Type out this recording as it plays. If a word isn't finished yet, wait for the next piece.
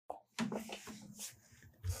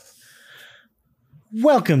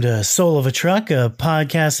Welcome to Soul of a Truck, a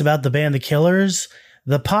podcast about the band The Killers,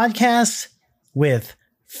 the podcast with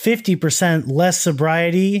 50% less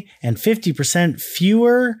sobriety and 50%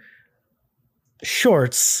 fewer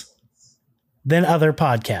shorts than other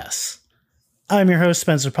podcasts. I'm your host,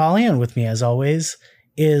 Spencer Polly, and with me, as always,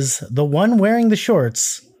 is the one wearing the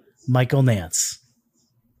shorts, Michael Nance.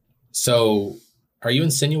 So, are you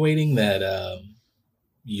insinuating that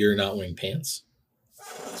you're not wearing pants,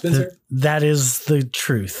 Spencer? That is the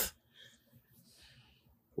truth.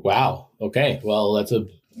 Wow. Okay. Well, that's a,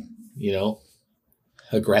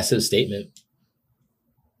 aggressive statement.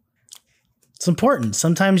 It's important.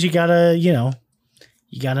 Sometimes you gotta, you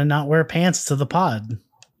gotta not wear pants to the pod.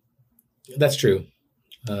 That's true.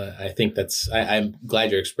 I think I'm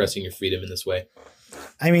glad you're expressing your freedom in this way.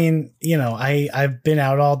 I mean, I've been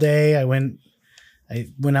out all day. I went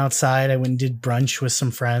outside. I went and did brunch with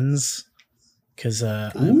some friends. Cause,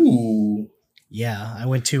 I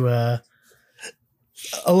went to a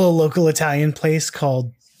little local Italian place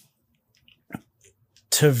called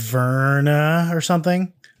Taverna or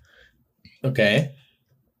something. Okay.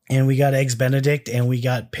 And we got eggs Benedict and we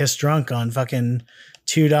got pissed drunk on fucking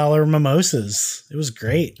 $2 mimosas. It was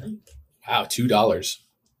great. Wow. $2.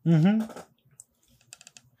 Mm-hmm.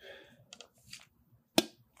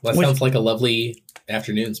 Well, that sounds like a lovely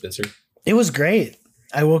afternoon, Spencer. It was great.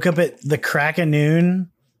 I woke up at the crack of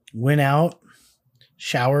noon, went out,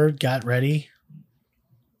 showered, got ready.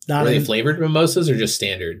 Were they flavored mimosas or just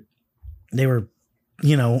standard? They were,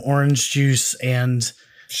 orange juice and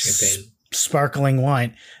champagne, sparkling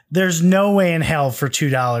wine. There's no way in hell for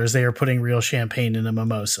 $2 they are putting real champagne in a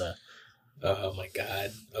mimosa. Oh my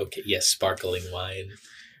God. Okay. Yes. Sparkling wine.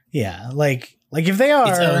 Yeah. Like if they are,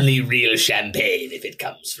 it's only real champagne if it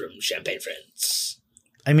comes from Champagne Friends.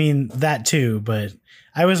 I mean, that too, but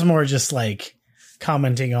I was more just like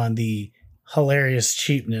commenting on the hilarious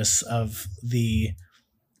cheapness of the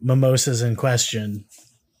mimosas in question.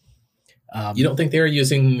 You don't think they were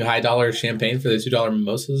using $high champagne for the $2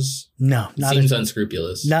 mimosas? No, seems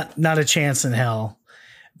unscrupulous. Not a chance in hell.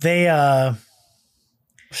 They, I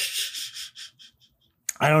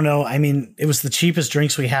don't know. I mean, it was the cheapest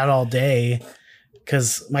drinks we had all day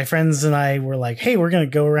because my friends and I were like, hey, we're going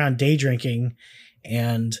to go around day drinking.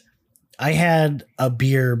 And I had a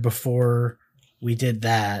beer before we did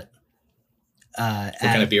that. What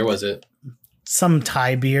kind of beer was it? Some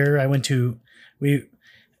Thai beer. I went to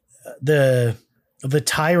the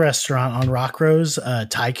Thai restaurant on Rockrose,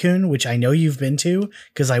 Tycoon, which I know you've been to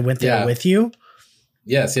because I went there with you.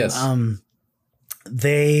 Yes.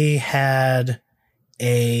 They had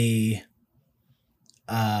they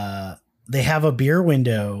have a beer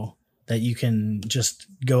window that you can just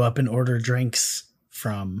go up and order drinks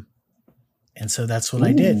from. And so that's what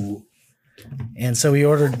I did. And so we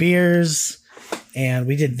ordered beers and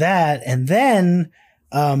we did that. And then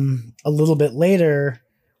a little bit later,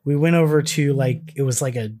 we went over to it was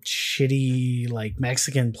like a shitty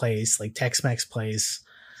Mexican place, like Tex-Mex place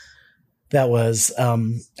that was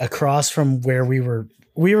across from where we were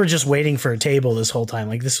just waiting for a table this whole time.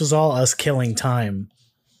 Like this was all us killing time.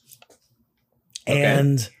 Okay.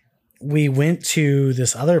 And we went to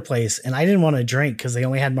this other place and I didn't want to drink because they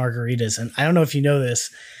only had margaritas. And I don't know if you know this.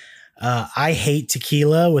 I hate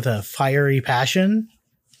tequila with a fiery passion.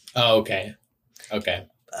 Oh, okay. Okay.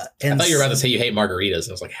 I thought you were about to say you hate margaritas. And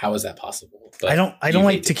I was like, how is that possible? But I don't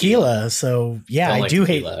like tequila. So yeah, I do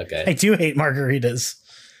hate margaritas.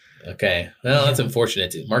 Okay. Well, that's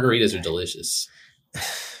unfortunate. Margaritas are delicious.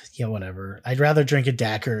 Yeah, whatever. I'd rather drink a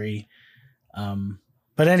daiquiri.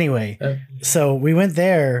 But anyway, so we went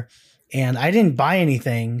there and I didn't buy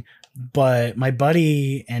anything, but my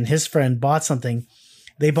buddy and his friend bought something.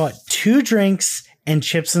 They bought 2 drinks and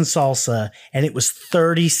chips and salsa, and it was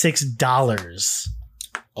 $36.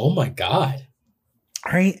 Oh my God.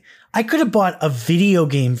 Right? I could have bought a video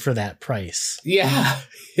game for that price. Yeah.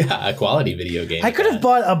 Yeah. A quality video game. I could have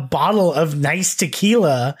bought a bottle of nice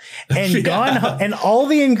tequila and gone and all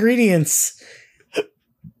the ingredients,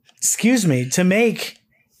 to make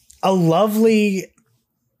a lovely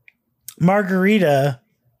margarita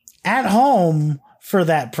at home for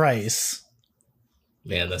that price.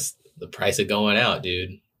 Man, that's the price of going out,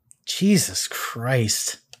 dude. Jesus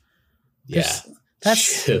Christ. Yeah.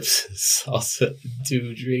 That's chips, salsa,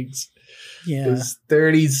 2 drinks. Yeah. It was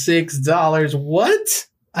 $36. What?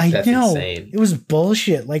 That's know. Insane. It was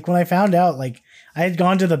bullshit. Like when I found out, I had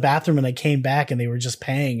gone to the bathroom and I came back and they were just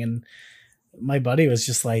paying, and my buddy was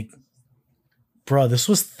just like, bro, this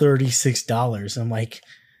was $36. I'm like,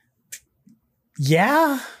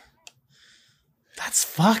 yeah, that's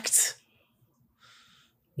fucked.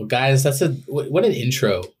 Well, guys, what an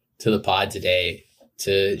intro to the pod today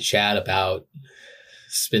to chat about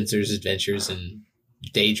Spencer's adventures in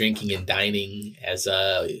day drinking and dining as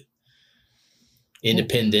a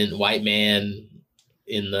independent white man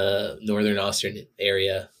in the Northern Austrian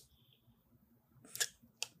area.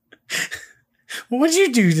 What did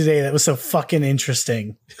you do today that was so fucking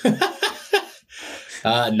interesting?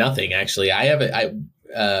 Nothing, actually. I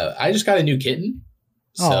just got a new kitten.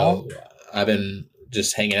 So I've been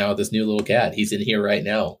just hanging out with this new little cat. He's in here right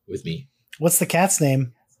now with me. What's the cat's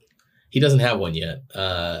name? He doesn't have one yet.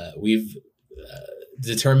 We've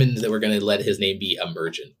determined that we're going to let his name be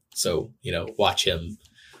Emergent. So, watch him,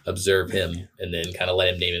 observe him, and then kind of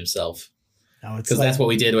let him name himself. Because that's what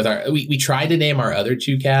we did with we tried to name our other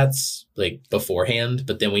two cats like beforehand,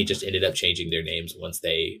 but then we just ended up changing their names once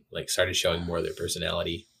they like started showing more of their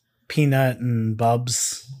personality. Peanut and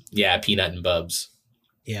Bubs. Yeah, Peanut and Bubs.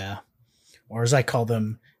 Yeah. Or as I call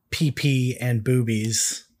them, PP and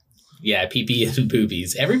Boobies. Yeah, PP and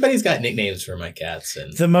Boobies. Everybody's got nicknames for my cats.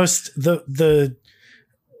 And the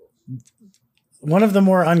one of the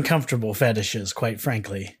more uncomfortable fetishes, quite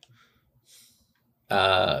frankly.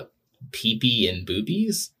 PP and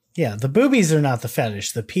Boobies? Yeah, the boobies are not the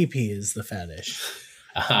fetish. The PP is the fetish.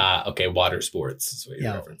 Okay, water sports is what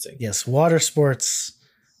you're referencing. Yes, water sports,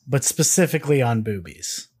 but specifically on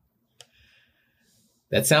boobies.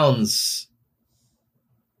 That sounds...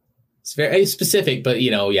 It's very specific, but,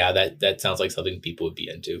 that sounds like something people would be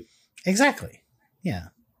into. Exactly. Yeah.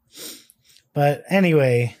 But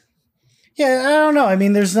anyway, yeah, I don't know. I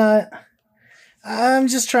mean, I'm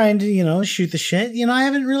just trying to, shoot the shit. I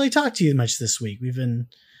haven't really talked to you much this week. We've been,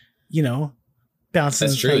 bouncing.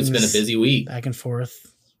 That's true. It's been a busy week. Back and forth.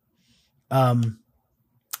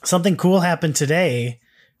 Something cool happened today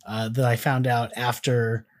that I found out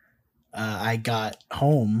after I got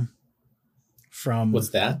home from. What's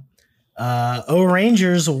that?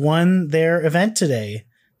 Rangers won their event today.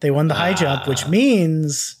 They won the high jump, which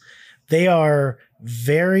means they are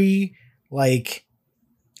very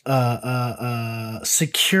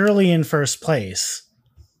securely in first place,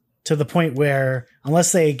 to the point where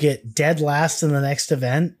unless they get dead last in the next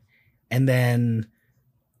event and then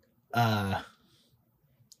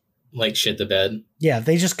shit the bed. Yeah,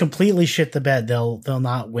 they just completely shit the bed. They'll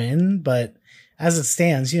not win, but as it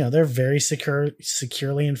stands, they're very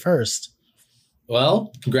securely in first.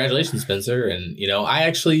 Well, congratulations, Spencer. And, I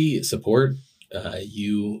actually support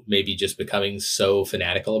you maybe just becoming so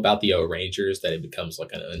fanatical about the Rangers that it becomes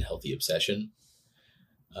like an unhealthy obsession.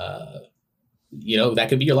 That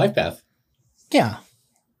could be your life path. Yeah.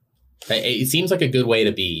 It seems like a good way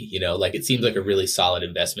to be, it seems like a really solid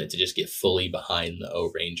investment to just get fully behind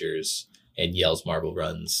the Rangers and Yell's Marble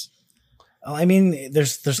Runs. I mean,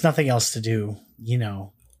 there's nothing else to do,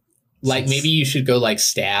 Maybe you should go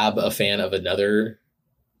stab a fan of another,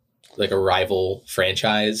 a rival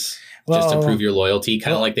franchise, just to prove your loyalty,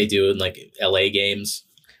 kind of like they do in LA games.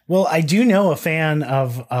 Well, I do know a fan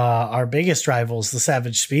of our biggest rivals, the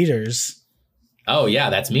Savage Speeders. Oh yeah,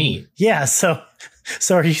 that's me. Yeah, so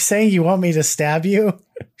are you saying you want me to stab you?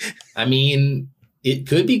 I mean, it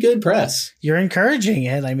could be good press. You're encouraging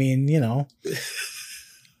it. I mean,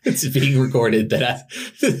 It's being recorded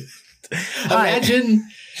imagine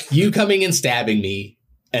you coming and stabbing me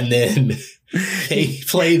and then they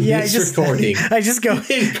play this recording. I just go,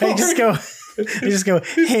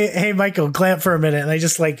 hey, Michael, clamp for a minute. And I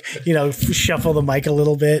just shuffle the mic a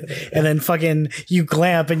little bit and then fucking you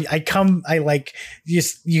clamp and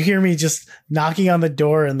you hear me just knocking on the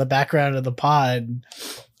door in the background of the pod.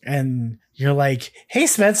 And you're like, hey,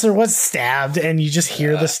 Spencer, what's stabbed? And you just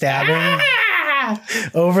hear the stabbing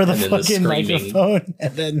over the fucking microphone.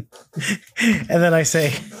 And then I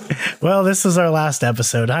say, well, this was our last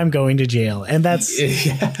episode. I'm going to jail. And that's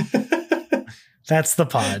that's the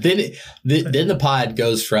pod. Then the pod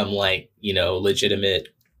goes from legitimate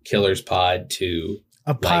killers pod to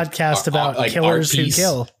a podcast about killers who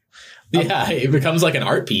kill. Yeah, it becomes like an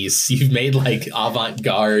art piece. You've made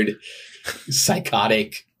avant-garde,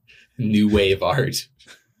 psychotic, new wave art.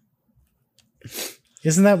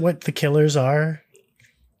 Isn't that what the killers are?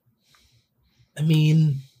 I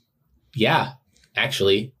mean, yeah,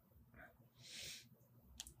 actually.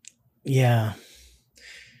 Yeah.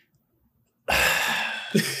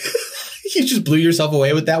 You just blew yourself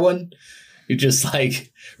away with that one? You're just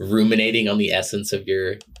ruminating on the essence of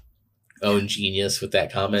your own genius with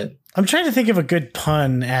that comment? I'm trying to think of a good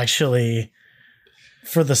pun, actually,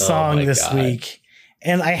 for the song this week.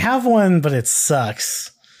 And I have one, but it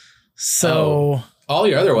sucks. So all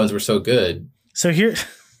your other ones were so good. So here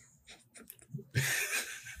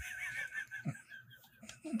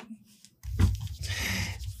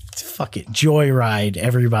Fuck it. Joyride,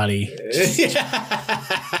 everybody.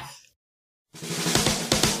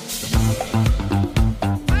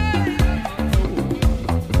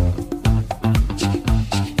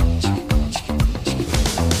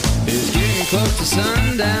 Close to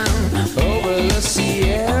sundown over the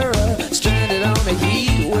Sierra, stranded on a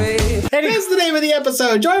heat wave. That's the name of the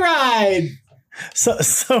episode, Joyride. So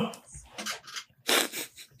so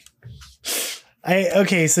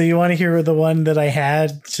you want to hear the one that I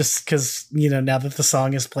had just because, now that the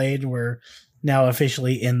song is played, we're now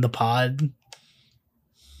officially in the pod.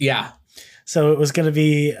 Yeah. So it was going to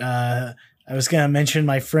be, I was going to mention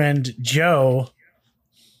my friend Joe.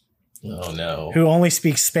 Oh, no. Who only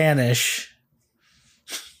speaks Spanish.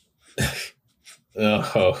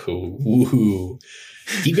 Oh,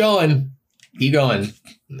 keep going.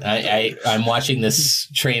 I'm watching this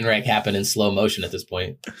train wreck happen in slow motion at this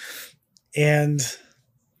point. And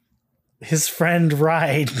his friend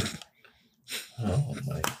Ride. Oh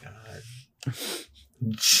my god.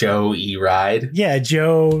 Joe E. Ride? Yeah,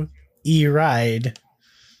 Joe E. Ride.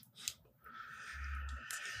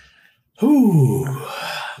 Ooh,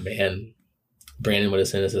 man. Brandon would have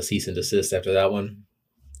sent us a cease and desist after that one.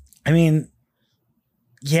 I mean,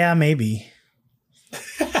 yeah, maybe.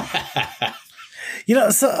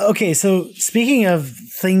 So speaking of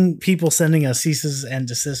people sending us ceases and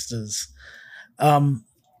desists,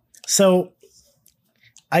 so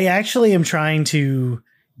I actually am trying to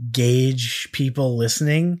gauge people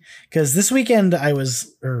listening because this weekend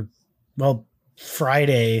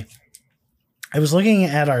Friday, I was looking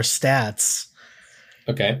at our stats.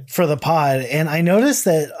 Okay. For the pod. And I noticed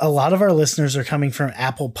that a lot of our listeners are coming from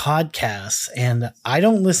Apple Podcasts. And I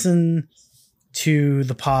don't listen to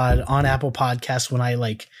the pod on Apple Podcasts when I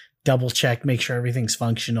double check, make sure everything's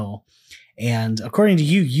functional. And according to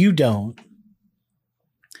you, you don't.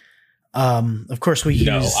 Of course we use.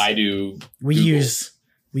 No, I do. We Google.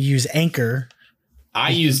 we use Anchor.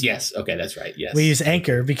 Yes. Okay. That's right. Yes. We use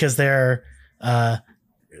Anchor because they're,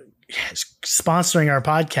 sponsoring our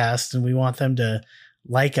podcast and we want them to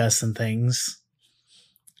like us and things.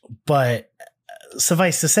 But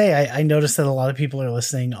suffice to say, I noticed that a lot of people are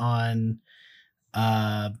listening on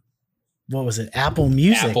Apple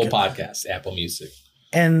Music. Apple Podcasts, Apple Music.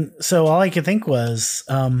 And so all I could think was,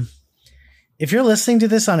 if you're listening to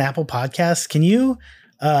this on Apple Podcasts, can you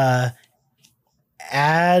add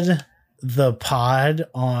the pod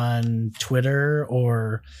on Twitter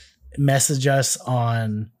or message us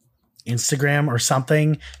on Instagram or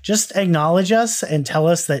something? Just acknowledge us and tell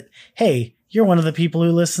us that, hey, you're one of the people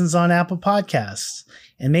who listens on Apple Podcasts,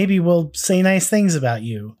 and maybe we'll say nice things about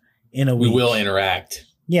you in a week. We will interact.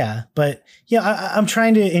 Yeah. But I'm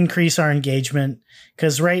trying to increase our engagement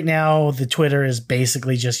because right now the Twitter is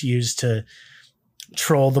basically just used to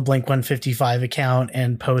troll the Blink-155 account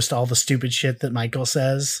and post all the stupid shit that Michael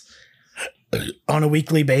says on a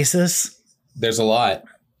weekly basis. There's a lot.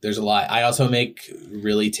 I also make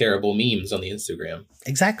really terrible memes on the Instagram.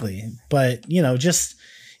 Exactly. But, just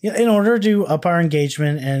in order to up our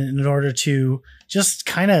engagement and in order to just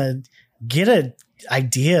kind of get an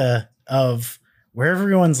idea of where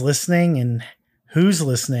everyone's listening and who's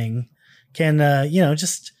listening, can,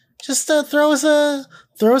 just throw us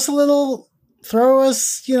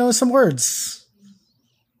some words.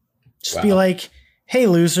 Just be like, hey,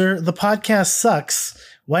 loser, the podcast sucks.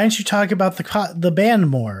 Why don't you talk about the band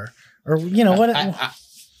more? Or, what?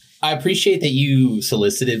 I appreciate that you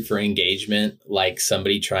solicited for engagement, like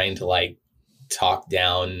somebody trying to talk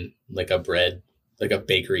down a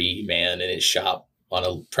bakery man in his shop on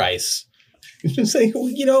a price. It's like,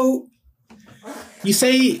 you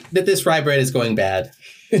say that this rye bread is going bad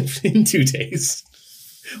in 2 days.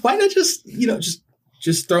 Why not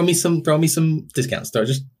just throw me some discounts?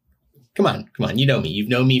 Come on. You know me. You've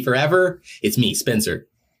known me forever. It's me, Spencer.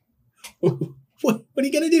 What are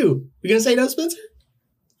you going to do? You going to say no, Spencer?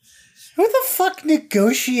 Who the fuck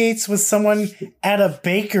negotiates with someone at a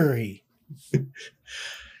bakery?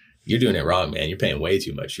 You're doing it wrong, man. You're paying way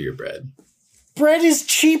too much for your bread. Bread is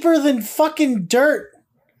cheaper than fucking dirt.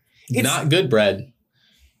 It's not good bread.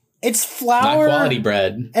 It's flour. Not quality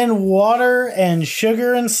bread. And water and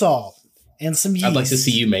sugar and salt and some yeast. I'd like to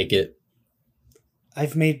see you make it.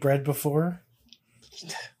 I've made bread before.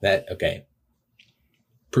 Okay.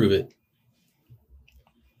 Prove it.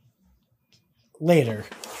 Later.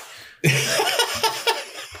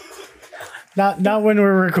 Not when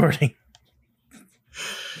we're recording.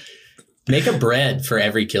 Make a bread for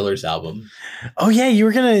every Killers album. Oh yeah, you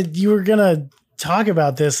were gonna talk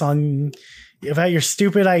about this about your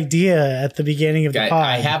stupid idea at the beginning of the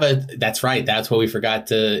pod. That's right. That's what we forgot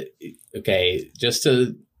to. Okay, just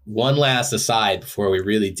to one last aside before we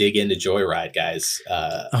really dig into Joyride, guys.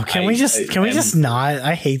 Can we just not?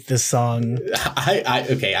 I hate this song.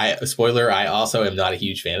 Spoiler, I also am not a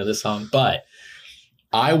huge fan of this song, but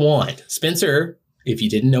I want Spencer, if you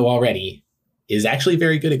didn't know already, is actually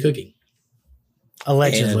very good at cooking.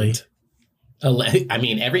 Allegedly. I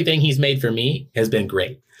mean, everything he's made for me has been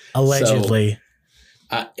great. Allegedly.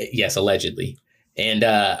 So, yes, allegedly. And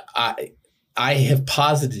I have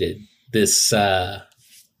posited this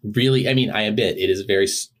really, I mean, I admit it is a very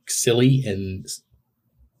silly and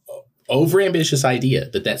overambitious idea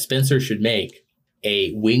that Spencer should make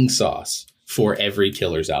a wing sauce for every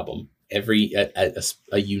Killers album.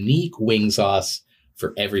 A unique wing sauce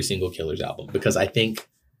for every single Killers album, because I think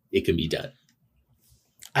it can be done.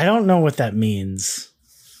 I don't know what that means.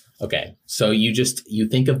 Okay, so you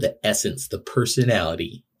think of the essence, the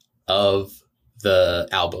personality of the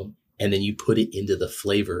album, and then you put it into the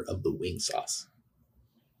flavor of the wing sauce.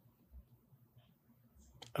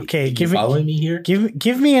 Okay, following me here?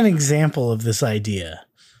 Give me an example of this idea.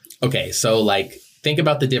 Okay, so like think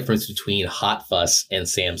about the difference between Hot Fuss and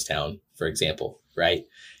Sam's Town, for example, right?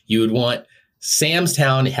 You would want Sam's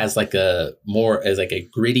Town has like a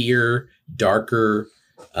grittier, darker,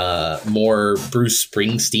 more Bruce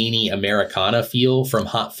Springsteen-y Americana feel from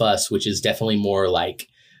Hot Fuss, which is definitely more like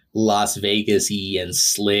Las Vegas-y and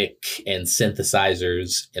slick and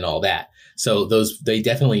synthesizers and all that. So they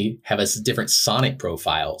definitely have a different sonic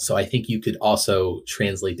profile. So I think you could also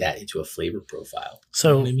translate that into a flavor profile. So,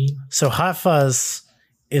 you know what I mean? So Hot Fuzz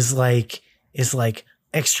is like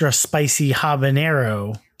extra spicy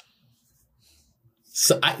habanero.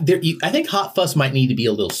 So I think Hot Fuzz might need to be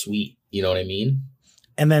a little sweet. You know what I mean?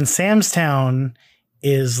 And then Sam's Town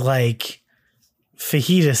is like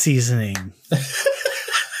fajita seasoning.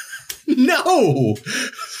 No.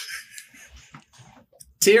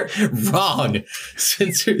 Wrong.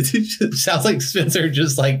 Spencer sounds like Spencer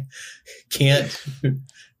just like can't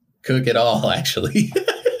cook at all, actually.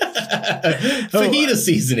 Fajita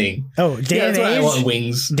seasoning. Oh, day and age. I want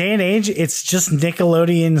wings. Day and age, it's just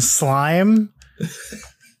Nickelodeon slime,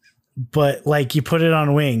 but like you put it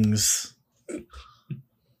on wings.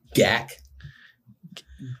 Gack.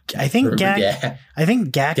 I think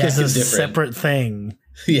Gack is a separate thing.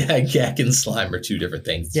 Yeah, Gack and slime are two different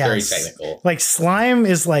things. It's very technical. Like slime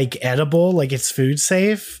is like edible, like it's food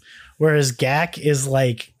safe, whereas Gack is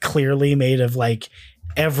like clearly made of like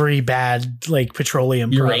every bad like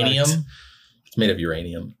petroleum uranium. product. It's made of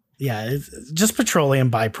uranium. Yeah, it's just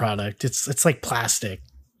petroleum byproduct. It's like plastic.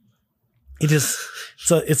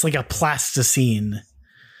 It's like a plasticine.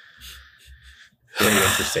 Very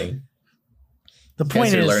interesting. The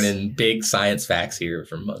point is, learning big science facts here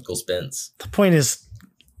from Uncle Spence. The point is,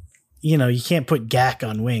 you can't put Gack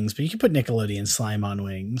on wings, but you can put Nickelodeon slime on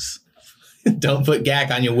wings. Don't put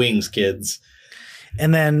Gack on your wings, kids.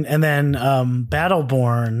 And then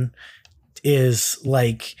Battleborn is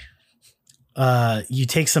like, you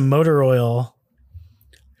take some motor oil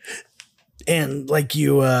and like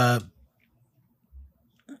you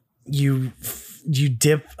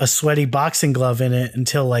dip a sweaty boxing glove in it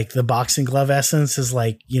until like the boxing glove essence is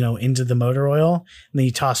like, into the motor oil, and then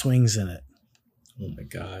you toss wings in it. Oh my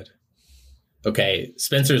God. Okay.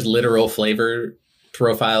 Spencer's literal flavor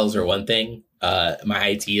profiles are one thing. My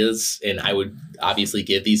ideas, and I would obviously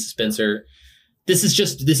give these to Spencer. This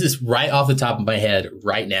is right off the top of my head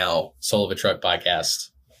right now. Soul of a Truck podcast,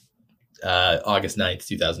 August 9th,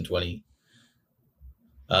 2020.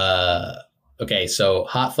 Okay, so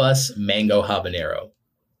Hot Fuss, mango habanero.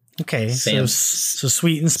 Okay, so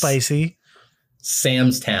sweet and spicy.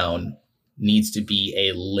 Sam's Town needs to be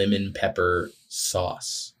a lemon pepper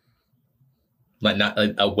sauce. Like not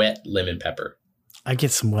a wet lemon pepper. I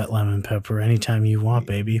get some wet lemon pepper anytime you want,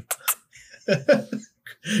 baby.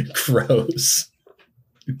 Gross.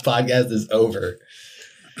 Podcast is over.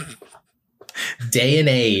 Day and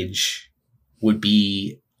Age would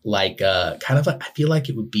be like kind of like, I feel like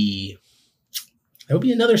it would be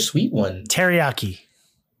another sweet one. Teriyaki.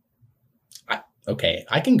 Okay,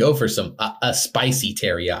 I can go for some a spicy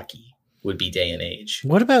teriyaki would be Day and Age.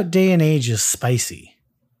 What about Day and Age is spicy?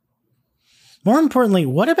 More importantly,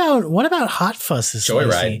 what about Hot Fuss is spicy?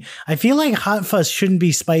 Joyride. I feel like Hot Fuss shouldn't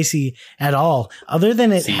be spicy at all, other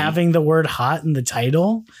than it having the word hot in the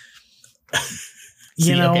title.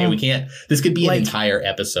 Okay, we can't. This could be an entire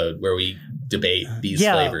episode where we debate these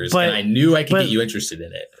flavors, and I knew I could get you interested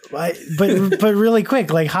in it. But really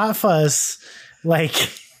quick, like Hot Fuss,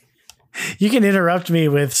 like you can interrupt me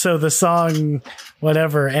with the song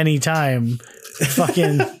whatever anytime.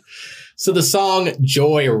 Fucking. So the song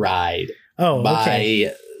Joyride. Oh,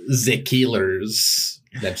 by The Killers.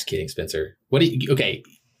 No, I'm just kidding, Spencer. Okay,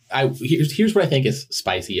 here's what I think is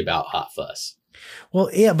spicy about Hot Fuss. Well,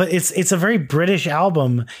 yeah, but it's a very British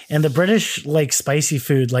album, and the British like spicy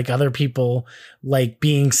food, like other people like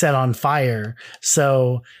being set on fire.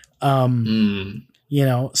 So, you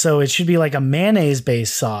know, so it should be like a mayonnaise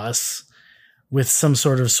based sauce with some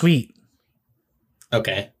sort of sweet.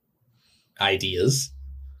 Okay. Ideas.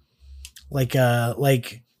 Like a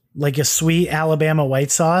sweet Alabama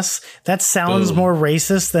white sauce. That sounds more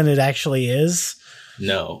racist than it actually is.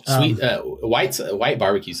 No, sweet white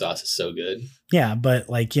barbecue sauce is so good. Yeah, but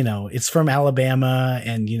like, you know, it's from Alabama,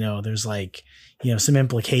 and you know, there's like, you know, some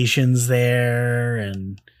implications there,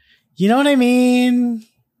 and you know what I mean?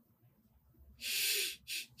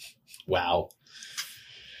 Wow.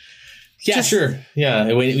 Yeah, sure.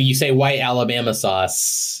 Yeah, when you say white Alabama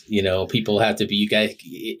sauce, you know, people have to be. You guys,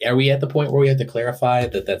 are we at the point where we have to clarify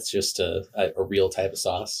that that's just a real type of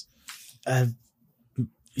sauce?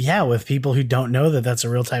 Yeah, with people who don't know that that's a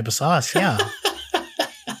real type of sauce. Yeah.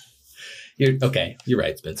 You're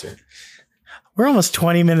right, Spencer. We're almost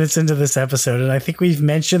 20 minutes into this episode, and I think we've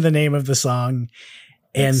mentioned the name of the song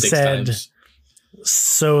and said, times.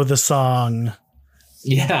 So the song.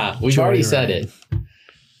 Yeah, we've already said it.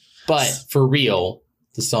 But for real,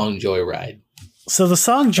 the song Joyride. So the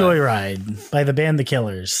song Joyride by the band The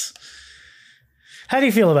Killers. How do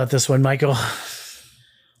you feel about this one, Michael?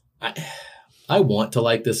 I want to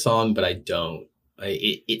like this song, but I don't.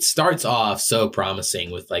 It starts off so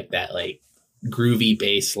promising with like that like groovy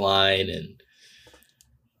bass line,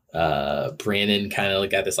 and Brandon kind of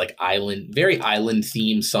got this like very island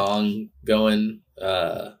theme song going.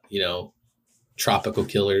 You know, Tropical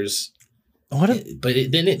Killers. But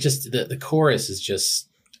then it just the chorus is just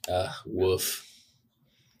woof.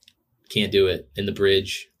 Can't do it in the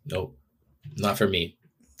bridge. Nope, not for me.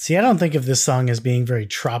 See, I don't think of this song as being very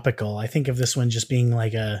tropical. I think of this one just being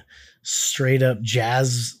like a straight up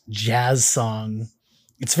jazz song.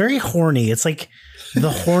 It's very horny. It's like the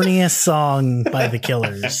horniest song by The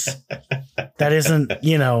Killers. That isn't,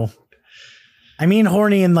 you know, I mean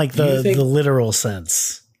horny in like the literal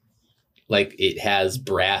sense. Like it has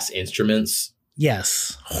brass instruments.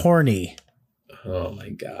 Yes, horny. Oh my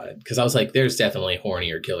God. Because I was like, there's definitely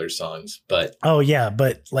hornier Killer songs, but oh yeah,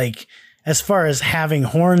 but like as far as having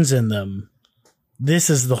horns in them, this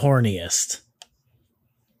is the horniest.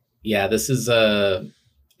 Yeah, this is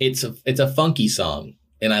it's a funky song,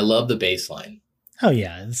 and I love the bass line. Oh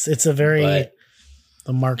yeah, it's a very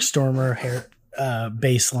the Mark Stormer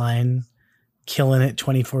bass line, killing it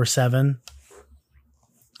 24/7.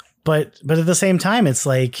 But at the same time, it's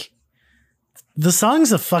like the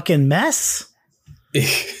song's a fucking mess.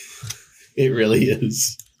 It really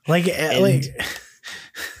is. Like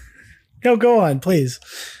no, go on, please.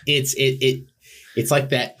 It's like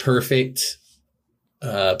that perfect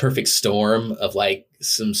storm of like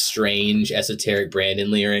some strange esoteric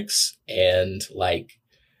Brandon lyrics, and like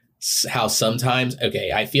how sometimes,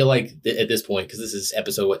 okay, I feel like at this point, because this is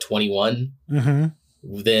episode 21,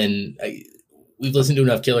 then we've listened to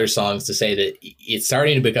enough Killer songs to say that it's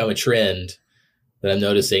starting to become a trend that I'm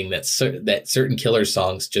noticing that certain Killer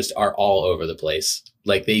songs just are all over the place.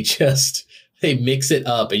 Like they mix it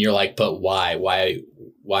up, and you're like, but why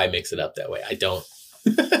mix it up that way? I don't.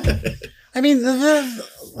 I mean,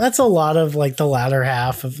 that's a lot of like the latter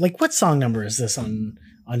half of like, what song number is this on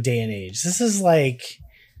Day and Age? This is like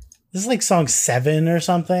song 7 or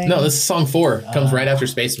something. No, this is song 4. Comes right after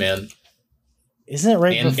Spaceman. Isn't it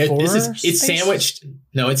right before? It's sandwiched.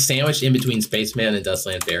 No, it's sandwiched in between Spaceman and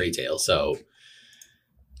Dustland Fairy Tale. So,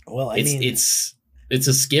 well, it's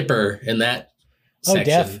a skipper in that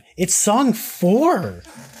section. It's song 4.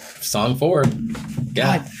 Song 4. Yeah.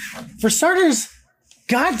 God. For starters,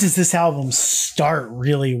 God, does this album start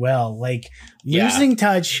really well? Like Losing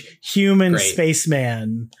Touch, Human, great.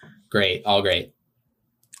 Spaceman. Great. All great.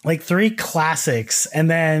 Like 3 classics, and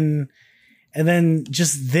then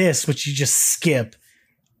just this, which you just skip.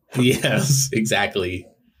 Yes, exactly.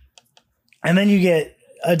 And then you get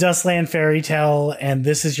A Dustland Fairy Tale and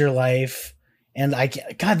This Is Your Life. And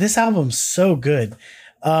God, this album's so good.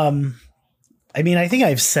 I mean, I think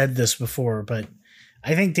I've said this before, but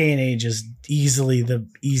I think Day and Age is easily the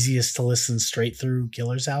easiest to listen straight through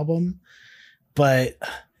Killers album. But,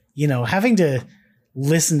 you know, having to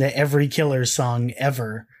listen to every Killers song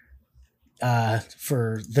ever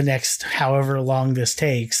for the next however long this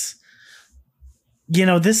takes, you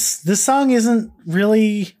know, this song isn't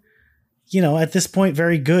really, you know, at this point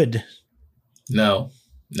very good. No.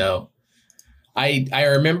 I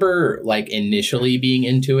remember like initially being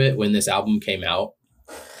into it when this album came out,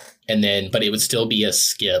 but it would still be a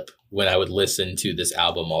skip when I would listen to this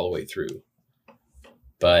album all the way through.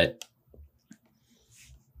 But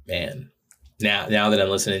Man, now that I'm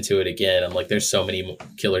listening to it again, I'm like, there's so many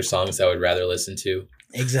killer songs I would rather listen to.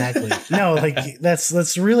 Exactly. No, like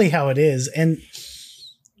that's really how it is. And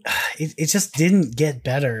it just didn't get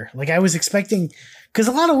better. Like I was expecting, because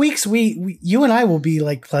a lot of weeks you and I will be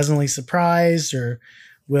like pleasantly surprised, or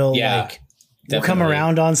we'll we'll come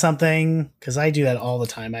around on something, because I do that all the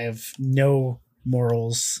time. I have no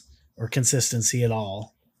morals or consistency at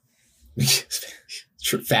all.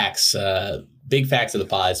 Facts. Big facts of the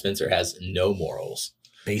pod. Spencer has no morals,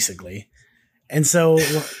 basically. And so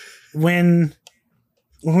when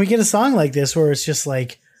we get a song like this where it's just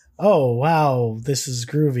like, oh wow, this is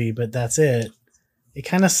groovy, but that's it, it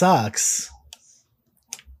kind of sucks.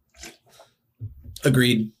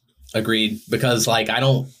 Agreed. Because like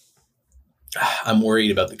I'm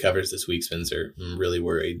worried about the covers this week, Spencer. I'm really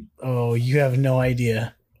worried. Oh, you have no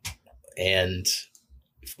idea. And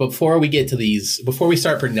before we get to these, before we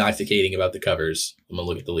start prognosticating about the covers, I'm gonna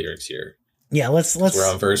look at the lyrics here. Yeah, let's we're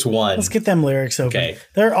on verse 1. Let's get them lyrics open. Okay.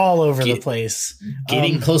 They're all over the place.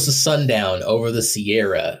 Getting close to sundown over the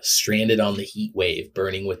Sierra, stranded on the heat wave,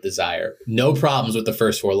 burning with desire. No problems with the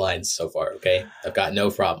first 4 lines so far, okay? I've got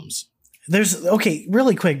no problems. Okay,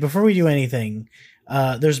 really quick, before we do anything,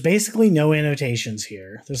 there's basically no annotations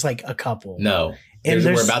here. There's like a couple. No. And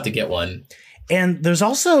we're about to get one. And there's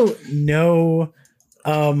also no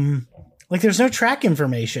there's no track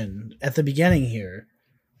information at the beginning here.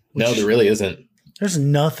 No, there really isn't. There's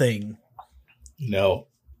nothing. No.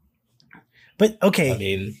 But okay, I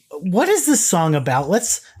mean, what is this song about?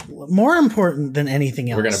 More important than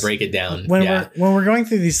anything else. We're going to break it down. When we're going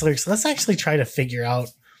through these lyrics, let's actually try to figure out.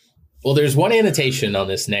 Well, there's one annotation on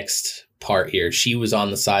this next part here. She was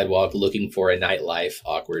on the sidewalk looking for a nightlife.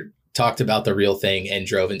 Awkward. Talked about the real thing and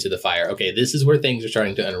drove into the fire. Okay, this is where things are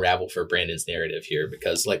starting to unravel for Brandon's narrative here,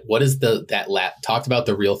 because like, what is talked about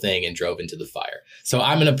the real thing and drove into the fire? So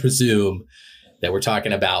I'm going to presume that we're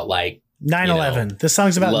talking about like 9/11. This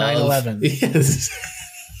song's about 9/11. Yes.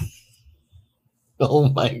 Oh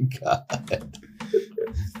my God.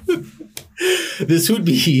 This would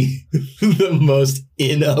be the most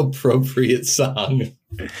inappropriate song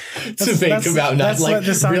to think about. Not like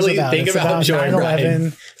really about. Think about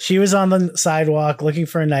Joyride. She was on the sidewalk looking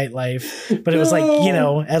for a nightlife, but it was like,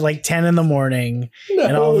 at like 10 in the morning.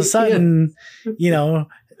 And all of a sudden,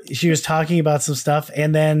 she was talking about some stuff,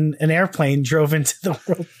 and then an airplane drove into the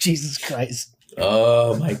world. Jesus Christ.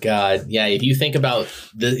 Oh my God. Yeah. If you think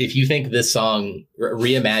this song,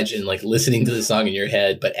 reimagine like listening to the song in your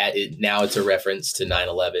head, but now it's a reference to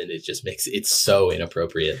 9/11. It just makes it so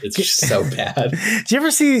inappropriate. It's just so bad. Do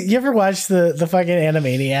you ever watch the fucking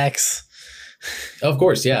Animaniacs? Of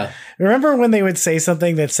course. Yeah. Remember when they would say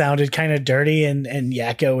something that sounded kind of dirty and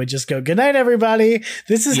Yakko would just go, "Good night, everybody.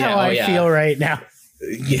 This is how I feel right now."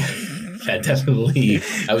 Yeah. Definitely.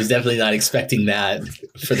 I was definitely not expecting that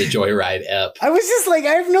for the Joyride ep. I was just like,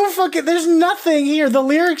 I have no fucking, there's nothing here. The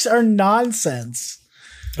lyrics are nonsense.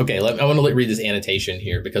 Okay, I want to read this annotation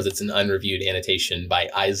here because it's an unreviewed annotation by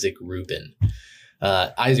Isaac Rubin.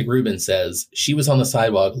 Isaac Rubin says, she was on the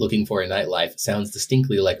sidewalk looking for a nightlife. Sounds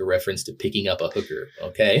distinctly like a reference to picking up a hooker.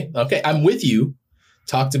 Okay, I'm with you.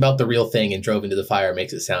 Talked about the real thing and drove into the fire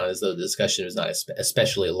makes it sound as though the discussion was not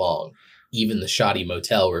especially long. Even the shoddy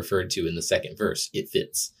motel referred to in the second verse, it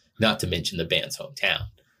fits. Not to mention the band's hometown.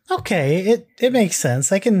 Okay, it makes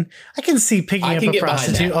sense. I can see picking up a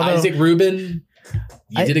prostitute. Although, Isaac Rubin,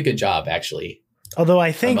 you did a good job, actually. Although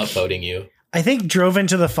I think I'm upvoting you. I think drove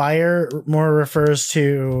into the fire more refers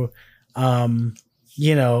to, going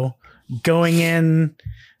in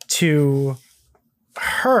to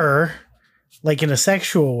her, like in a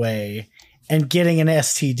sexual way, and getting an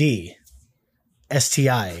STI.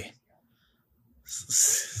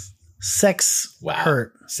 Sex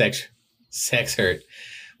hurt. Sex hurt.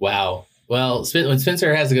 Wow. Well, when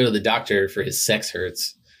Spencer has to go to the doctor for his sex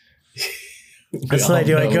hurts. That's what I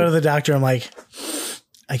do. I go to the doctor. I'm like,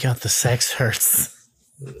 I got the sex hurts.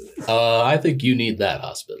 I think you need that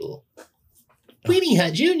hospital. Weenie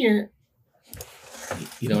Hut Jr.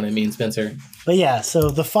 You know what I mean, Spencer? But yeah, so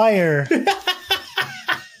the fire...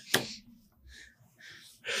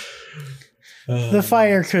 The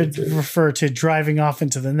fire could refer to driving off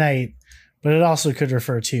into the night, but it also could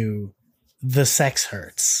refer to the sex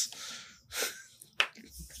hurts.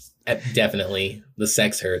 Definitely. The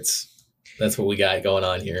sex hurts. That's what we got going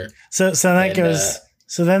on here. So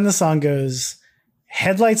then the song goes,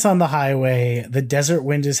 headlights on the highway, the desert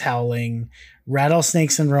wind is howling,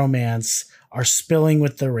 rattlesnakes and romance are spilling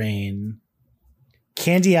with the rain.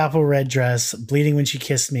 Candy apple red dress, bleeding when she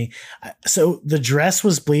kissed me. So the dress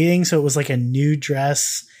was bleeding, so it was like a new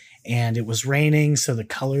dress, and it was raining, so the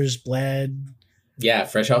colors bled. Yeah,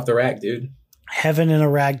 fresh off the rack, dude. Heaven in a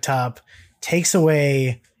Rag Top takes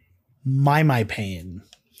away my pain.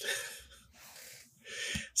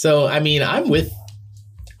 So, I mean, I'm with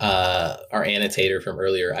our annotator from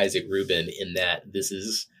earlier, Isaac Rubin, in that this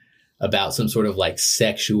is about some sort of like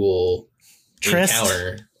sexual Tryst?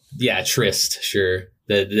 encounter. Yeah, tryst, sure.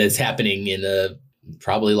 That's happening in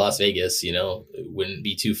probably Las Vegas, you know. It wouldn't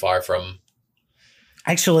be too far from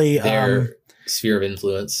Actually, their sphere of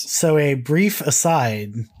influence. so a brief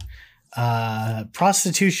aside,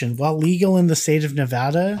 prostitution, while legal in the state of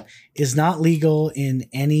Nevada, is not legal in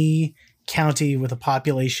any county with a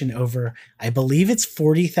population over, I believe it's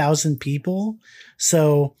 40,000 people.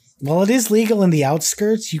 So while it is legal in the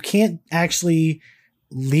outskirts, you can't actually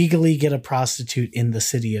legally get a prostitute in the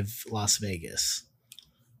city of Las Vegas.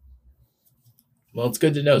 Well, it's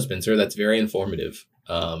good to know, Spencer. That's very informative.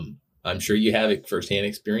 I'm sure you have firsthand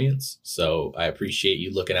experience, so I appreciate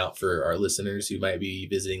you looking out for our listeners who might be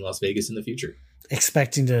visiting Las Vegas in the future.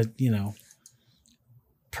 Expecting to,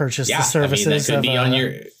 purchase the Yeah, I services mean, that could be on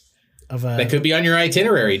your that could be on your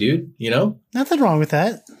itinerary, dude. You know, nothing wrong with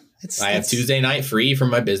that. I have Tuesday night free from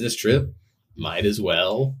my business trip. Might as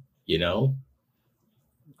well,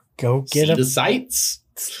 go get the sights.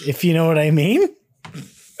 If you know what I mean.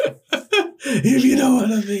 If you know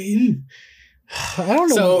what I mean. I don't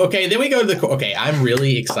know. So, okay, then we go to okay, I'm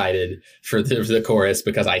really excited for the chorus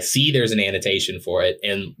because I see there's an annotation for it.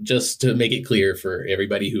 And just to make it clear for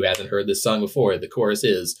everybody who hasn't heard this song before, the chorus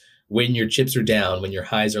is, when your chips are down, when your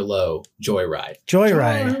highs are low, joyride.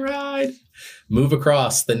 Joyride. Joyride. Move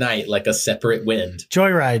across the night like a separate wind.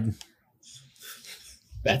 Joyride.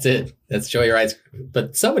 That's it. That's Joyride.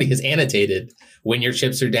 But somebody has annotated, when your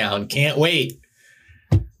chips are down, can't wait.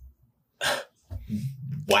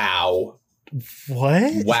 Wow.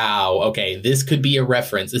 What? Wow. Okay. This could be a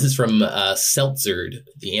reference. This is from Seltzered,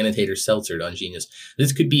 the annotator Seltzered on Genius.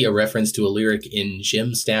 This could be a reference to a lyric in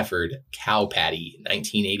Jim Stafford, Cow Patty,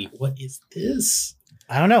 1980. What is this?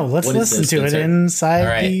 I don't know. Let's listen to it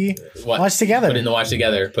inside the Watch Together. Put it in the Watch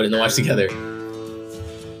Together. Put it in the Watch Together.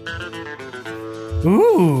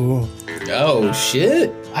 Ooh. Oh,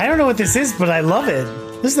 shit. I don't know what this is, but I love it.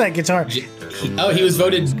 This is that guitar. He was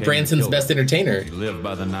voted Branson's best entertainer. He lived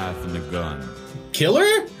by the knife and the gun. Killer?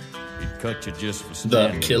 He'd cut you just for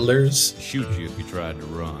standing. The Killers. Shoot you if you tried to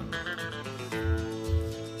run.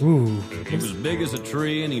 Ooh. He was big as a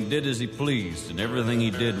tree and he did as he pleased, and everything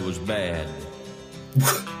he did was bad.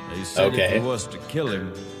 They said if it was to kill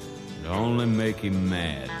him, it'd only make him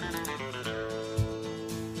mad.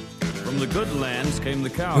 From the good lands came the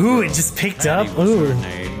cow. Ooh, it just picked up. Ooh.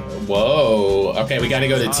 Whoa. Okay, we got to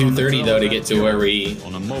go to 2:30 though to get to where we.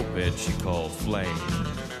 On a moped she called Flame.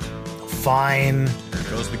 Fine.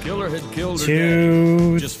 Because the killer had killed her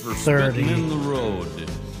 2:30 just for spitting in the road.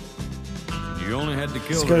 You only had to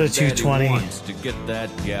kill her to 2:20 once to get that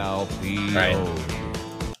gal PO'd. Right.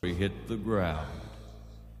 He hit the ground.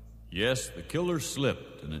 Yes, the killer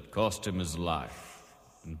slipped and it cost him his life.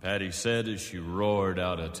 And Patty said as she roared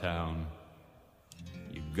out of town,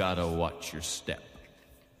 you gotta watch your step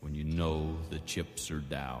when you know the chips are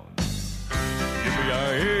down.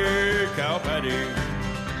 Yippee-yi-hey, Cow Patty.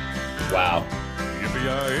 Wow.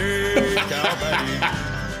 Yippee-yi-hey, Cow Patty.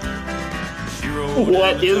 She rode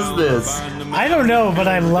What is this? I don't know, but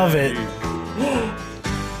I love it.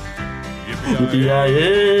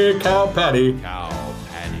 Yippee-yi-hey, Cow Patty. Cow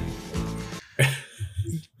Patty.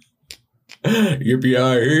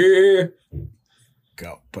 Yippee-yi-hey.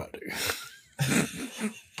 Go, buddy.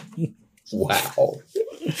 Wow.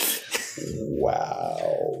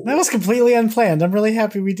 Wow. That was completely unplanned. I'm really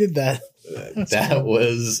happy we did that. That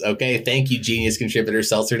was okay. Thank you, Genius contributor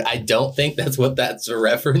Seltzer. I don't think that's what that's a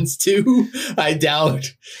reference to. I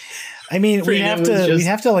doubt. I mean, we have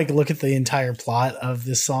to like look at the entire plot of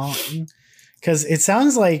this song because it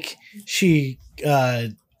sounds like she,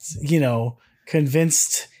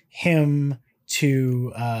 convinced him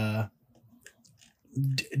to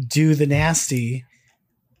do the nasty,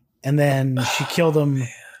 and then she killed him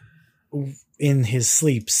in his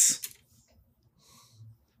sleeps.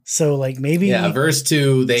 So like maybe verse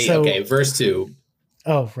 2 verse 2.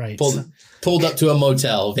 Oh right. Pulled up to a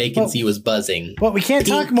motel. Vacancy was buzzing. What, we can't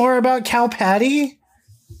talk more about Cow Patty?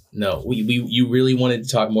 No, you really wanted to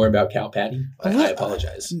talk more about Cow Patty? I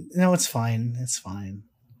apologize. No, it's fine. It's fine.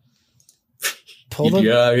 Cow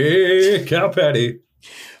Patty.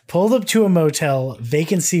 Pulled up to a motel.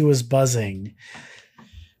 Vacancy was buzzing.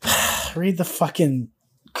 Read the fucking.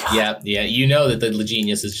 God. Yeah. You know that the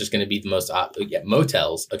Genius is just going to be the most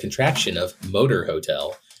motels, a contraction of motor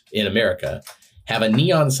hotel in America, have a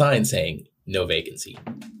neon sign saying no vacancy.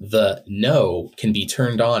 The no can be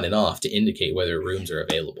turned on and off to indicate whether rooms are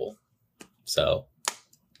available. So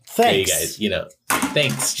there you Thanks. guys,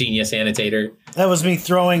 thanks, genius annotator. That was me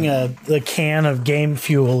throwing a can of game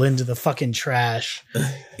fuel into the fucking trash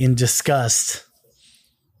in disgust.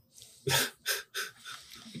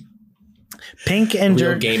 Pink and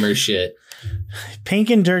Real dirty, gamer shit. pink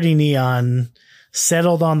and dirty neon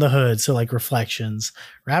settled on the hood, so like reflections.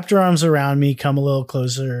 Wrapped her arms around me, come a little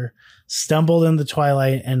closer, stumbled in the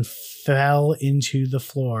twilight and fell into the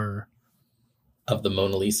floor. Of the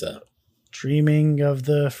Mona Lisa. Dreaming of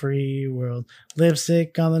the free world,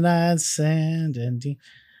 lipstick on the nightstand, and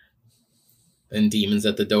And demons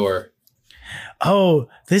at the door. oh,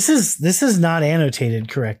 this is not annotated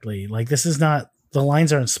correctly. Like this is not, the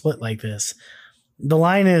lines aren't split like this. The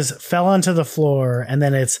line is fell onto the floor, and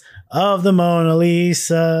then it's of the Mona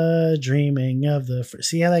Lisa, dreaming of the.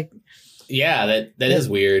 See how like Yeah, that is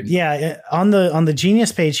weird. yeah on the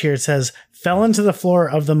Genius page here it says fell into the floor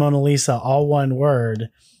of the Mona Lisa, all one word,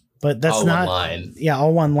 but that's All not one line. yeah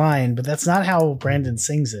all one line, but that's not how Brandon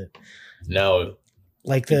sings it. No,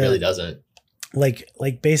 Like it really doesn't.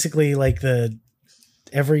 like basically like the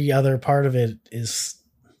every other part of it is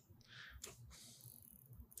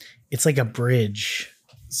it's like a bridge.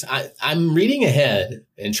 So I'm reading ahead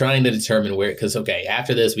and trying to determine where, because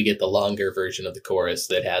after this we get the longer version of the chorus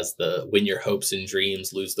that has the when your hopes and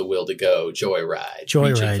dreams lose the will to go, joyride,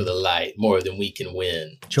 reaching for the light, more than we can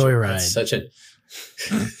win. Joyride. That's such a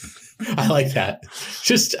I like that.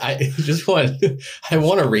 I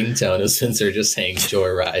want a ringtone of Spencer just saying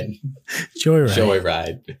joyride,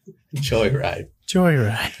 Joyride.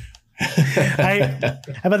 joyride.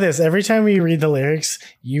 How about this? Every time we read the lyrics,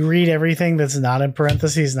 you read everything that's not in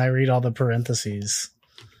parentheses, and I read all the parentheses.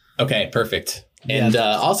 Okay, perfect. And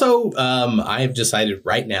also, I've decided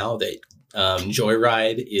right now that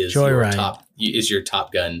Joyride is your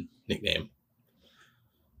Top Gun nickname.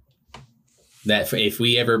 That if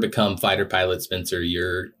we ever become fighter pilot, Spencer,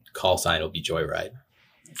 your call sign will be Joyride.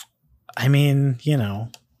 I mean,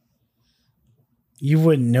 you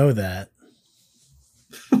wouldn't know that.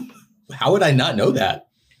 How would I not know that?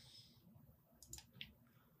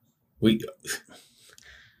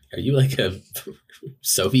 Are you like a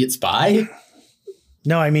Soviet spy?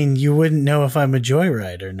 No, I mean, you wouldn't know if I'm a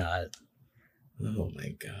joyride or not. Oh my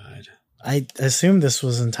God. I assume this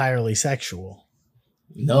was entirely sexual.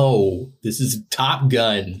 No, this is Top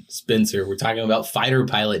Gun, Spencer. We're talking about fighter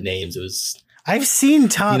pilot names. I've seen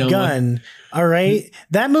Top Gun. All right.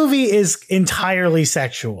 That movie is entirely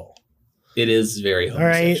sexual. It is very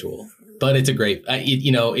homosexual, but it's a great,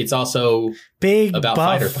 it's also big about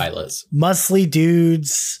buff, fighter pilots, muscly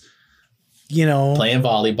dudes, playing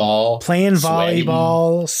volleyball,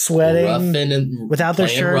 sweating without their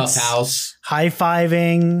shirts, roughhouse,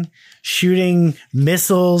 high-fiving, shooting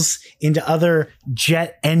missiles into other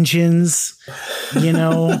jet engines,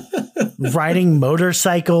 riding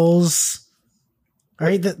motorcycles. All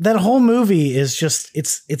right. That whole movie is just,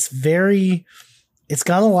 it's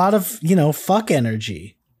got a lot of, fuck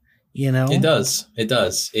energy, It does.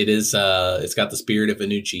 It is, it's got the spirit of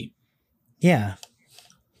Anucci. Yeah.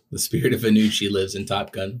 The spirit of Anucci lives in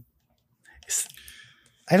Top Gun.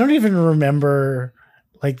 I don't even remember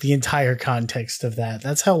like the entire context of that.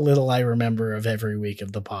 That's how little I remember of every week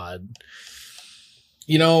of the pod.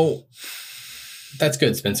 That's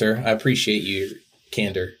good, Spencer. I appreciate your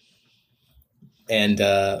candor. And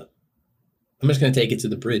I'm just going to take it to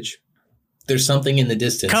the bridge. There's something in the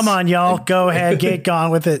distance. Come on, y'all. Go ahead. Get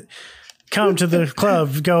gone with it. Come to the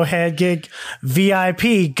club. Go ahead. Get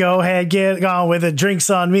VIP. Go ahead. Get gone with it. Drinks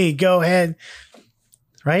on me. Go ahead.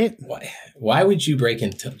 Right? Why would you break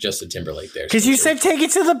into Justin Timberlake there? Because you said take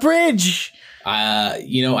it to the bridge.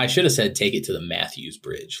 I should have said take it to the Matthews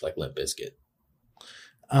Bridge, like Limp Bizkit.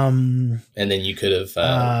 And then you could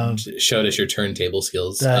have showed us your turntable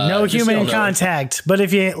skills. No human contact. But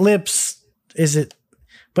if you lips, is it?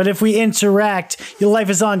 But if we interact, your life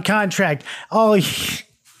is on contract. Oh,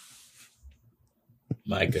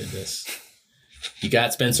 my goodness. You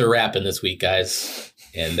got Spencer rapping this week, guys.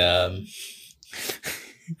 And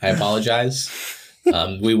I apologize.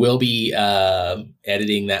 We will be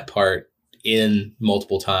editing that part in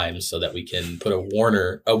multiple times so that we can put a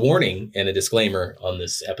warning and a disclaimer on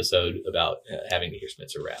this episode about having to hear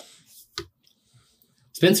Spencer rap.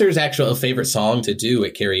 Spencer's actual favorite song to do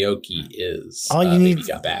at karaoke is Baby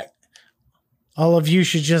Got Back. All of you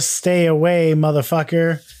should just stay away,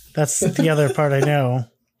 motherfucker. That's the other part I know.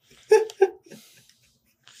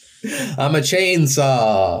 I'm a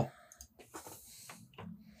chainsaw.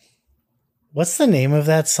 What's the name of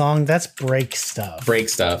that song? That's Break Stuff. Break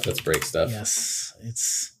Stuff. That's Break Stuff. Yes.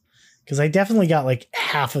 because I definitely got like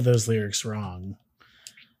half of those lyrics wrong.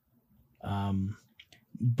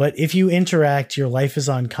 But if you interact, your life is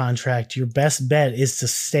on contract. Your best bet is to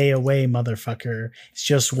stay away, motherfucker. It's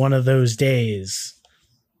just one of those days.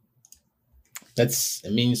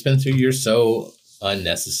 Spencer, you're so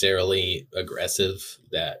unnecessarily aggressive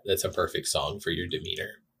that's a perfect song for your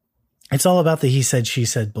demeanor. It's all about the he said, she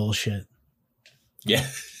said bullshit. Yeah.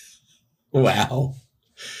 Wow.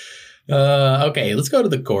 Okay, let's go to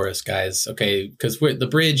the chorus, guys. Okay, because we're the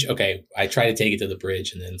bridge. Okay, I try to take it to the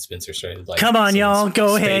bridge, and then Spencer started like, "Come on, y'all,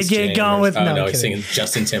 go ahead, get going with." No, he's singing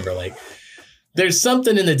Justin Timberlake. There's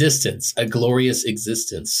something in the distance, a glorious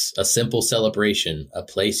existence, a simple celebration, a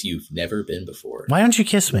place you've never been before. Why don't you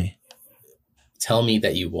kiss me? Tell me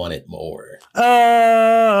that you want it more.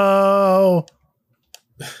 Oh,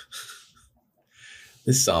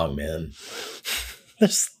 this song, man.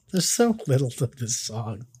 There's so little to this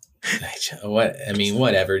song.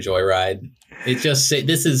 Whatever, Joyride.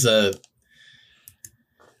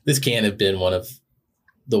 This can't have been one of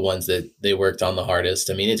the ones that they worked on the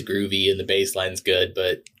hardest. I mean, it's groovy and the bass line's good,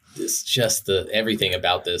 but it's just everything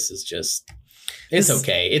about this is just, it's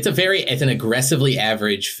okay. It's an aggressively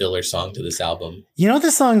average filler song to this album. You know what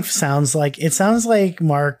this song sounds like? It sounds like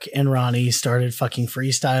Mark and Ronnie started fucking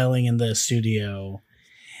freestyling in the studio,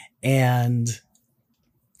 and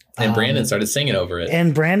Brandon started singing over it.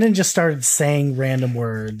 And Brandon just started saying random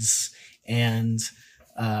words, and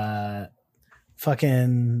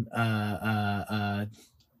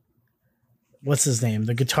what's his name?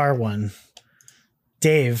 The guitar one.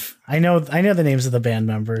 Dave. I know the names of the band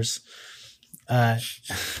members.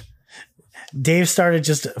 Dave started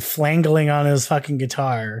just flangling on his fucking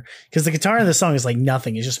guitar, because the guitar in the song is like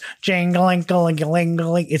nothing. It's just jangling,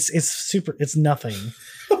 jangling. It's nothing.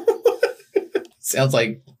 Sounds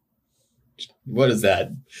like, what is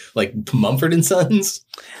that? Like Mumford and Sons?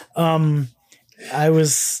 Jangling.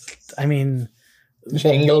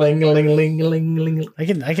 I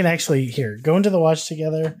can actually go into the watch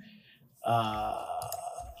together. Oh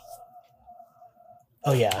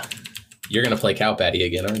yeah. You're gonna play Cow Patty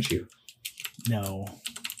again, aren't you? No,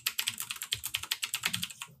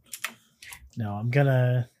 I'm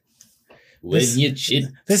gonna. This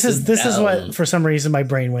is what for some reason my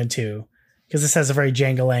brain went to, because this has a very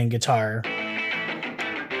Django guitar.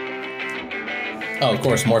 Oh, of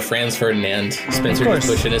course, more Franz Ferdinand. Spencer just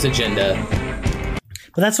pushing his agenda.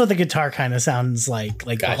 But that's what the guitar kind of sounds like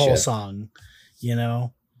gotcha. The whole song, you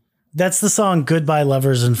know? That's the song Goodbye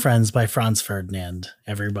Lovers and Friends by Franz Ferdinand,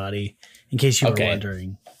 everybody, in case you were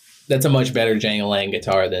wondering. That's a much better Django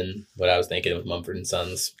guitar than what I was thinking of Mumford &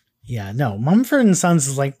 Sons. Yeah, no, Mumford & Sons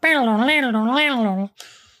is like... Right?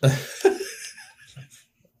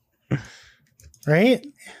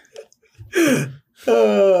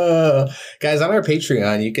 Guys, on our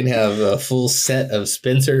Patreon, you can have a full set of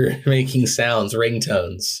Spencer making sounds,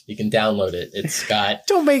 ringtones. You can download it. It's got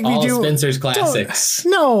don't make me do Spencer's classics.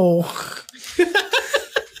 No.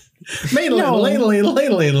 No.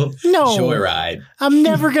 Joyride. I'm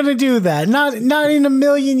never gonna do that. Not in a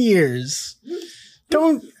million years.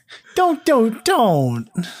 Don't.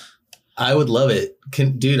 I would love it.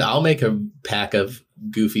 Dude, I'll make a pack of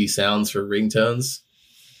goofy sounds for ringtones.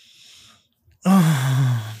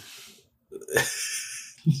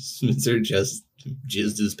 Spencer just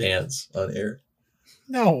jizzed his pants on air.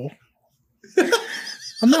 No.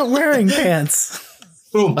 I'm not wearing pants.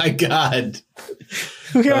 Oh my God.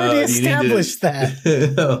 We already established that.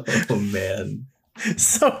 Oh man.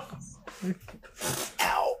 So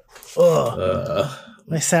ow.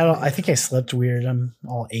 I think I slept weird. I'm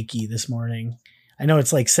all achy this morning. I know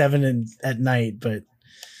it's like 7 at night, but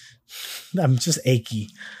I'm just achy.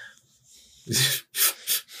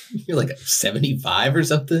 You're like 75 or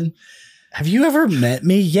something. Have you ever met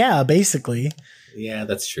me? Yeah, basically. Yeah,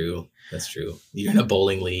 that's true. You're in a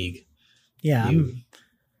bowling league. Yeah,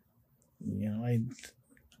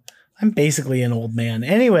 I'm basically an old man.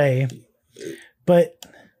 Anyway, but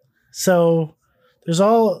so there's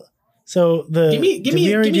all so the give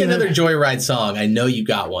me another Joyride song. I know you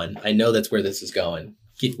got one. I know that's where this is going.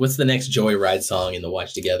 What's the next Joyride song in the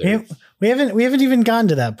Watch Together? We haven't even gotten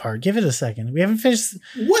to that part. Give it a second. We haven't finished.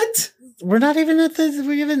 What? We're not even at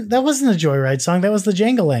the. That wasn't a Joyride song. That was the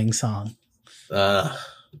Django song.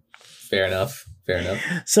 Fair enough.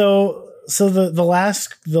 So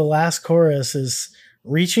the last chorus is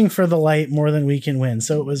reaching for the light more than we can win.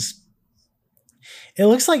 So it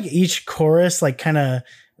looks like each chorus like kind of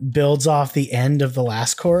builds off the end of the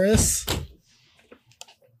last chorus.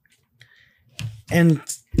 And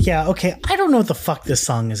yeah, okay, I don't know what the fuck this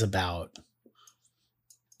song is about.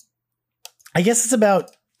 I guess it's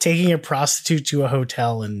about taking a prostitute to a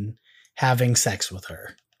hotel and having sex with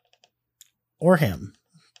her or him.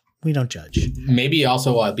 We don't judge. Maybe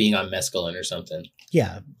also being on mescaline or something.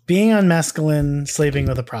 Yeah, being on mescaline, sleeping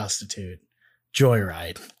with a prostitute,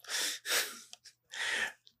 joyride.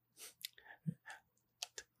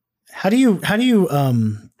 How do you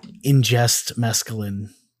ingest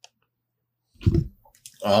mescaline?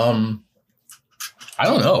 I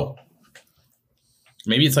don't know.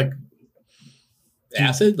 Maybe it's like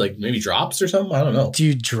acid, like maybe drops or something. I don't know. Do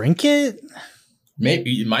you drink it?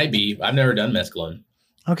 Maybe it might be. I've never done mescaline.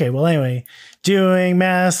 Okay, well, anyway, doing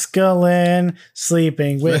mescaline,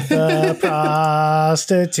 sleeping with a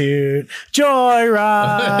prostitute,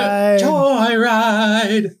 joyride,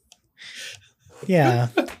 joyride. Yeah,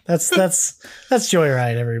 that's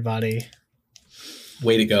joyride, everybody.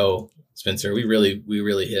 Way to go, Spencer. We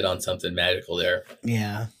really hit on something magical there.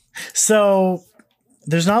 Yeah. So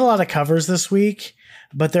there's not a lot of covers this week,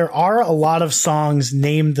 but there are a lot of songs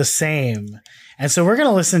named the same, and so we're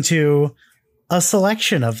gonna listen to a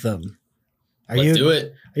selection of them. Let's do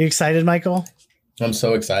it. Are you excited, Michael? I'm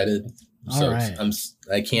so excited. All right.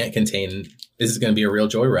 I can't contain. This is going to be a real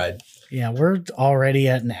joyride. Yeah, we're already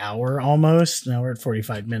at an hour almost. Now we're at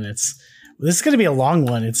 45 minutes. This is going to be a long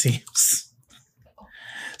one, it seems.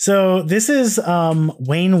 So this is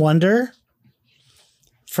Wayne Wonder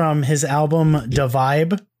from his album Da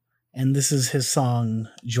Vibe, and this is his song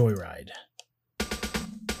Joyride.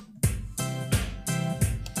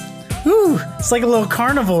 Ooh, it's like a little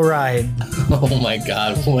carnival ride. Oh my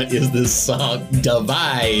God, what is this song? Da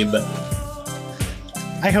Vibe.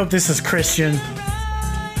 I hope this is Christian.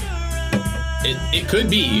 It could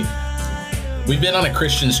be. We've been on a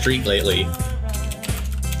Christian streak lately.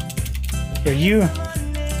 Here,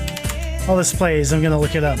 while this plays, I'm gonna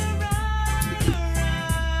look it up.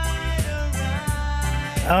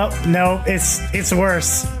 Oh no, it's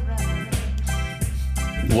worse.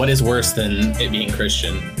 What is worse than it being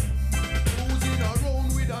Christian?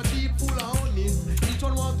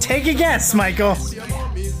 Take a guess, Michael.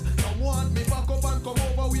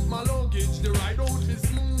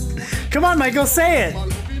 Come on, Michael, say it.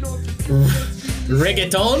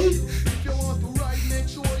 Reggaeton?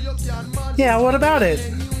 Yeah, what about it?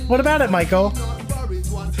 What about it, Michael?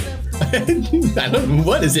 I don't know.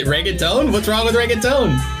 What is it, reggaeton? What's wrong with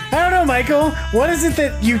reggaeton? I don't know, Michael. What is it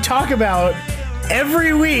that you talk about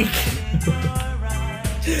every week?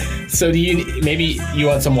 So maybe you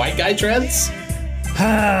want some white guy trends?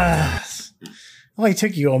 Only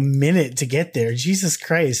took you a minute to get there. Jesus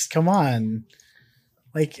Christ, come on.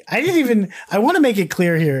 Like, I want to make it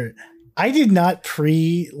clear here. I did not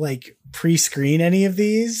pre-screen any of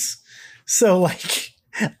these. So like,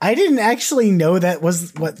 I didn't actually know that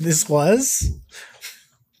was what this was.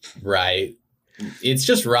 Right. It's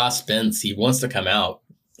just Ross Spence. He wants to come out.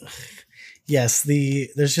 Yes.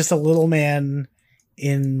 There's just a little man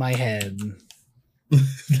in my head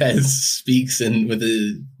that speaks with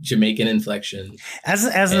a Jamaican inflection. As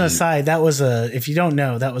an aside, that was if you don't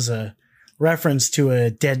know, that was a reference to a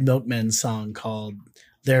Dead Milkmen song called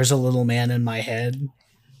There's a Little Man in My Head.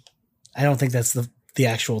 I don't think that's the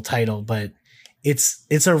actual title, but it's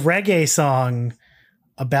a reggae song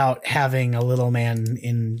about having a little man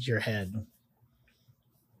in your head.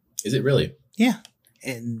 Is it really? Yeah.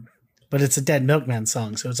 But it's a Dead Milkmen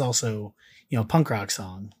song, so it's also, a punk rock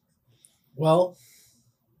song. Well,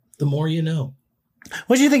 the more you know.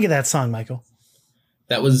 What do you think of that song, Michael?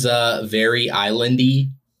 That was very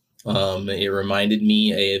islandy. It reminded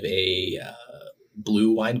me of a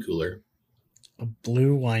blue wine cooler. A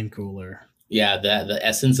blue wine cooler. Yeah, the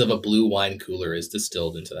essence of a blue wine cooler is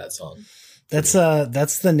distilled into that song. That's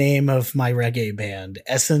the name of my reggae band,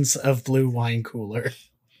 Essence of Blue Wine Cooler.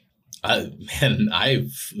 Man, I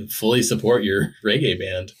fully support your reggae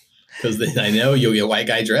band because I know you'll get white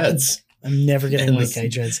guy dreads. I'm never getting white guy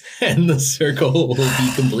dreads. And the circle will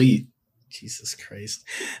be complete. Jesus Christ.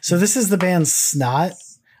 So this is the band Snot.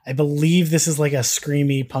 I believe this is like a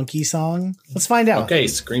screamy, punky song. Let's find out. Okay,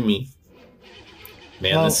 screamy.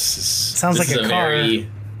 Man, well, this sounds like a car.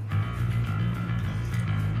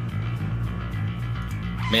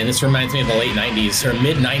 Man, this reminds me of the late 90s or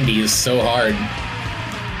mid 90s so hard.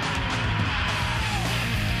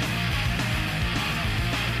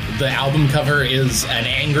 The album cover is an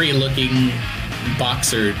angry looking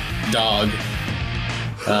boxer dog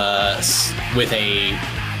with a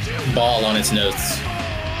ball on its nose.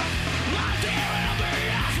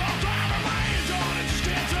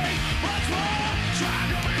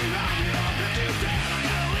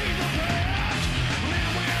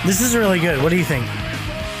 This is really good. What do you think?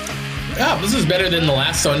 Yeah, this is better than the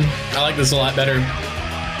last one. I like this a lot better.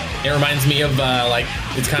 It reminds me of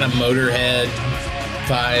it's kind of Motorhead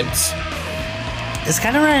vibes. It's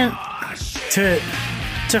kind of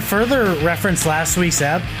to further reference last week's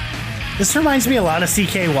ep. This reminds me a lot of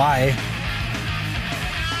CKY.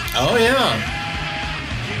 Oh yeah.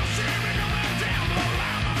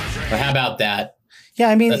 But how about that? Yeah,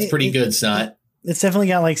 I mean That's pretty good, Snot. It's definitely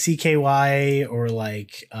got like CKY or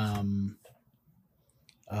like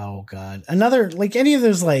oh god, another like any of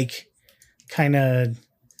those like kind of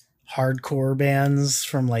hardcore bands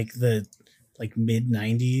from like the like mid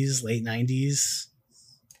 90s, late 90s.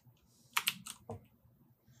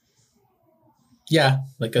 Yeah,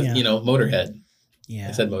 like a Motorhead. Yeah,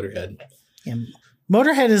 I said Motorhead. Yeah.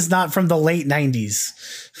 Motorhead is not from the late 90s.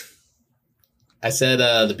 I said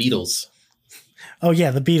the Beatles. Oh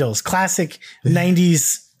yeah, the Beatles, classic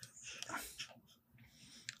 90s.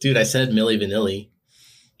 Dude, I said Milli Vanilli.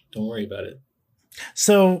 Don't worry about it.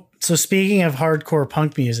 So speaking of hardcore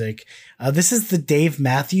punk music, this is the Dave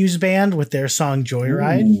Matthews Band with their song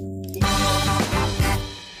Joyride.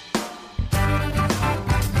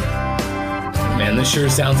 Man, this sure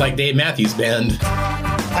sounds like Dave Matthews Band.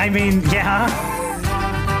 I mean, yeah.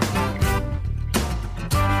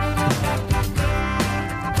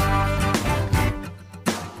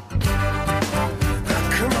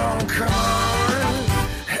 Come on.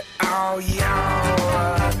 Oh,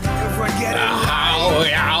 yeah. If we get it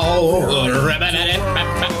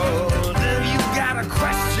if you got a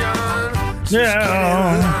question,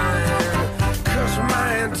 Yeah. cause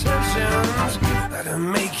my intentions are to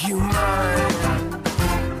make you mine.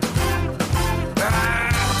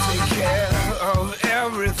 I'll take care of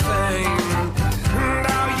everything, and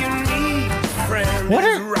all you need, friend, What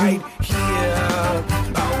is are- right here.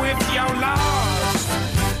 Oh, if you're lost,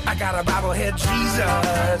 I got a bobblehead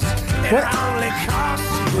Jesus. It What? only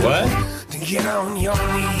costs you What? to get on your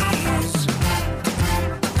knees.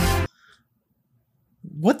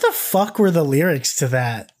 What the fuck were the lyrics to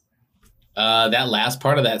that? That last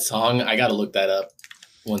part of that song, I gotta look that up.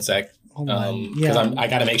 One sec. Hold on. Because Yeah. I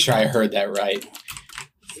gotta make sure I heard that right.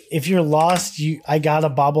 If you're lost, I got a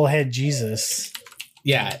bobblehead Jesus.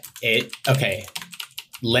 Yeah. Okay.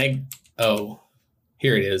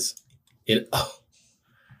 Here it is.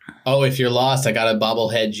 Oh, if you're lost, I got a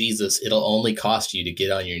bobblehead Jesus. It'll only cost you to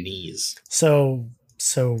get on your knees. So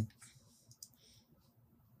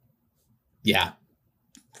Yeah.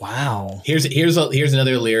 wow. Here's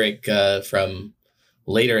another lyric from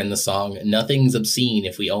later in the song. Nothing's obscene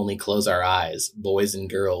if we only close our eyes. Boys and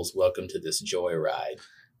girls, welcome to this joyride.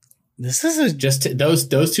 This is Just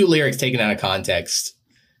those two lyrics taken out of context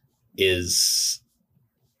is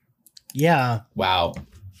yeah. wow,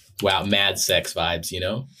 mad sex vibes.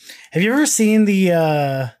 Have you ever seen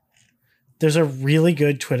the there's a really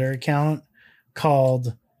good Twitter account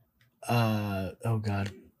called oh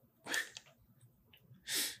god.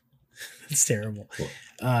 It's terrible.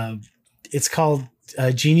 It's called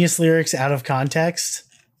Genius Lyrics Out of Context.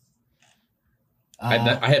 I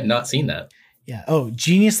have not seen that. Yeah. Oh,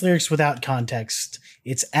 Genius Lyrics Without Context.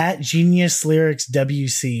 It's at Genius Lyrics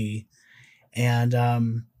WC. And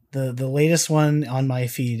the latest one on my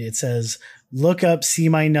feed, it says, "Look up, see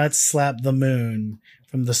my nuts slap the moon"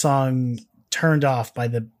 from the song Turned Off by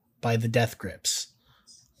the Death Grips.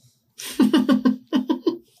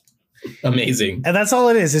 Amazing. And that's all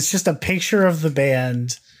it is. It's just a picture of the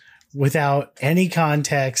band without any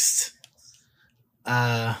context.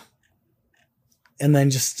 And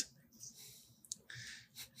then just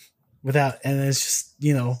and it's just,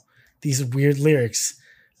 these weird lyrics.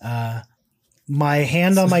 My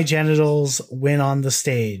hand on my genitals when on the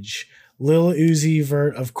stage. Lil Uzi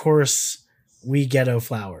Vert, of course, we ghetto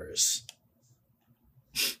flowers.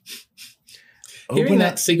 Hearing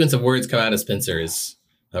that sequence of words come out of Spencer is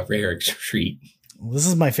a rare treat. This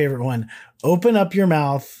is my favorite one. Open up your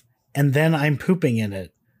mouth and then I'm pooping in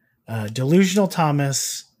it. Delusional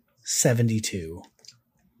Thomas, 72.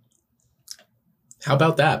 How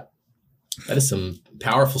about that? That is some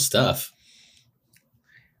powerful stuff.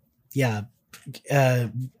 Yeah.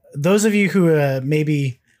 Those of you who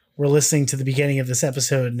maybe were listening to the beginning of this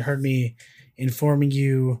episode and heard me informing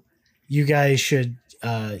you guys should,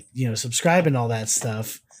 subscribe and all that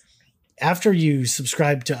stuff. After you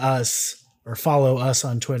subscribe to us or follow us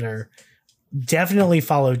on Twitter, definitely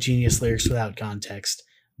follow Genius Lyrics Without Context.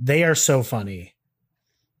 They are so funny.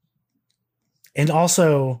 And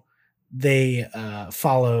also, they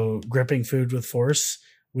follow Gripping Food with Force,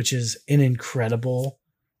 which is an incredible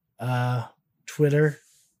Twitter.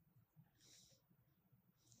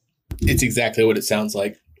 It's exactly what it sounds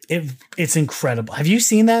like. It's incredible. Have you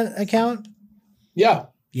seen that account? Yeah.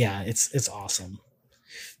 Yeah, it's awesome.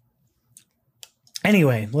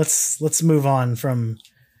 Anyway, let's move on from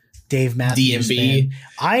Dave Matthews DMB. Band.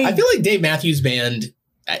 I feel like Dave Matthews Band,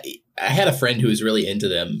 I had a friend who was really into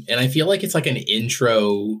them, and I feel like it's like an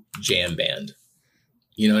intro jam band.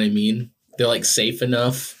 You know what I mean? They're like safe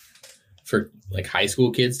enough for like high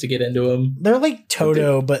school kids to get into them. They're like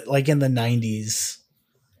Toto, but like in the 90s.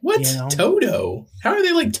 What? You know? Toto? How are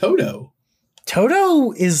they like Toto?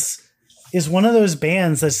 Toto is one of those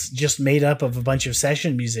bands that's just made up of a bunch of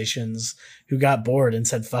session musicians who got bored and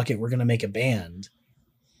said, fuck it, we're going to make a band.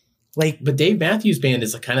 Like, But Dave Matthews Band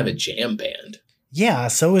is a kind of a jam band. yeah,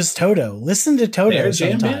 so is Toto. Listen to Toto They're a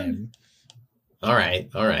jam sometime. band? All right.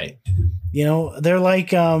 You know, they're like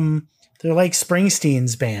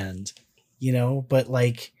Springsteen's band, you know, but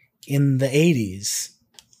like in the 80s.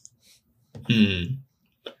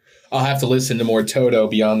 I'll have to listen to more Toto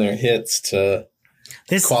beyond their hits to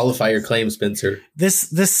qualify your claim, Spencer. This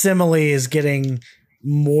simile is getting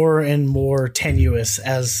more and more tenuous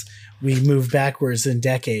as we move backwards in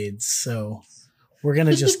decades. So we're going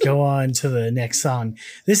to just go on to the next song.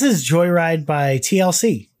 This is Joyride by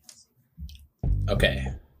TLC. Okay.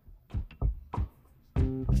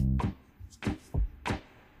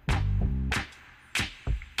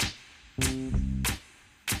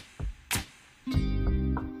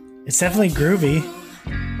 It's definitely groovy.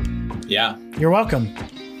 Yeah. You're welcome.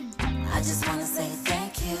 I just wanna say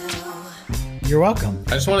thank you. You're welcome.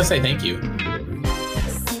 I just want to say thank you.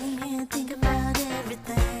 Sitting here and think about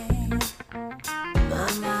everything.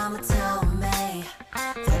 My mama told me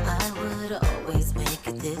that I would always make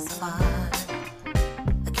it this far.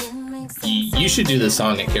 I can make sense You should do this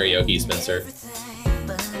song at karaoke, Spencer. of everything,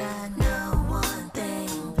 but I know one thing.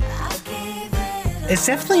 I gave it It's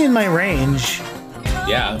definitely in my range.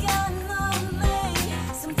 Yeah.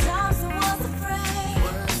 Sometimes I was afraid,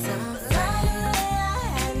 but finally I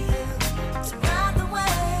had you to ride the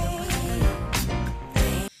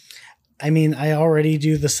wave. I mean, I already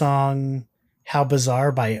do the song How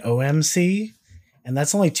Bizarre by OMC, and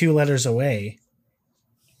that's only 2 letters away.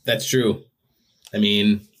 That's true. I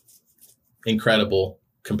mean, incredible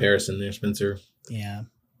comparison there, Spencer. Yeah.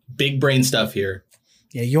 Big brain stuff here.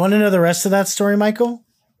 Yeah. You want to know the rest of that story, Michael?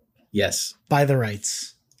 Yes. Buy the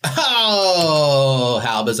rights. Oh,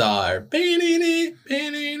 how bizarre.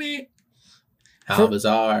 How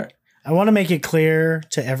bizarre. I want to make it clear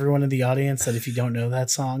to everyone in the audience that if you don't know that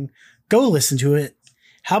song, go listen to it.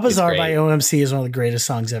 How Bizarre by great. OMC is one of the greatest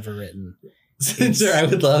songs ever written. Spencer, I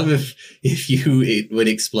would love if you would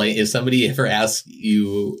explain, if somebody ever asks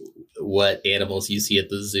you what animals you see at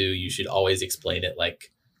the zoo, you should always explain it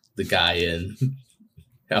like the guy in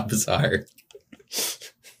How Bizarre.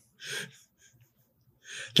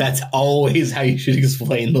 That's always how you should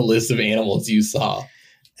explain the list of animals you saw.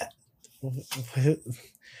 What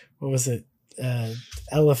was it?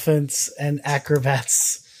 Elephants and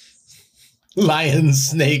acrobats. Lion,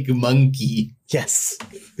 snake, monkey. Yes.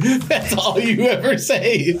 That's all you ever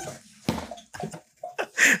say.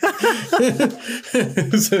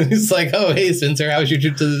 So he's like, oh, hey, Spencer, how was your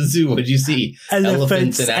trip to the zoo? What'd you see?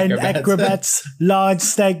 Elephants and acrobats. Large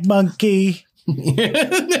snake monkey.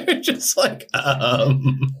 They're just like,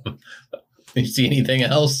 you see anything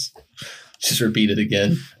else? Just repeat it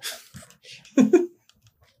again.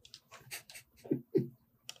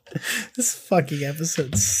 This fucking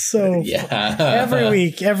episode's so Yeah.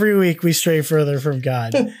 every week we stray further from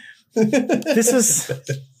God. This is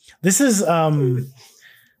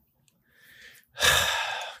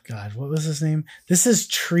God, what was his name? This is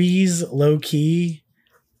Trees Low Key.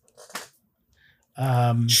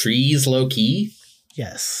 Trees low key.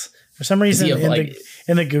 Yes. For some reason Is he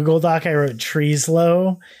in the Google Doc I wrote Trees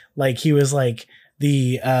Low, like he was like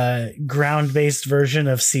the ground-based version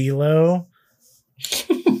of CeeLo.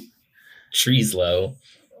 Trees low.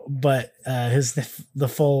 But the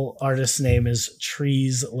full artist's name is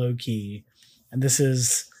Trees Low Key, and this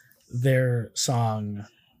is their song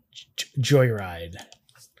Joyride.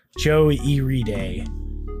 Joe Eride.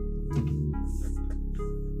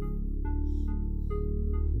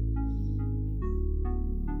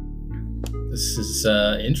 This is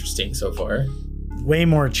interesting so far. Way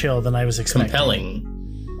more chill than I was expecting. Compelling.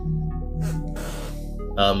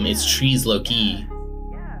 It's Trees low key.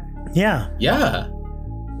 Yeah. Yeah.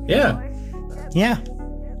 Yeah. Yeah.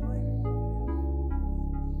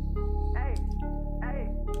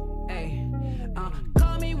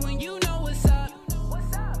 Call me when you know what's up.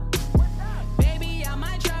 Baby, I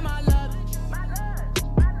might try my luck.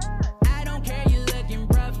 I don't care, you looking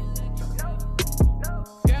rough.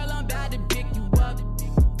 Girl, I'm about to pick you up.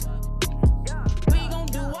 We gon'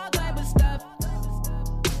 do all type of stuff.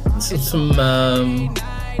 This is some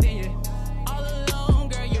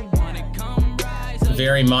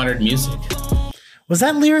very modern music. Was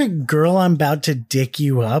that lyric "Girl, I'm about to dick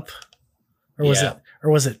you up," or was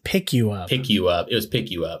Yeah. it "pick you up"? Pick you up. It was pick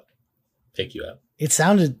you up. Pick you up. It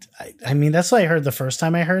sounded. I mean, that's what I heard the first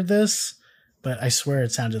time I heard this, but I swear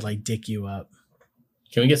it sounded like "dick you up."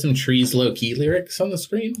 Can we get some Trees Low Key lyrics on the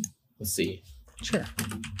screen? Let's see. Sure.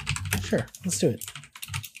 Let's do it.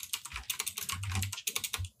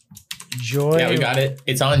 Joy. Yeah, we got it.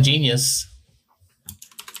 It's on Genius.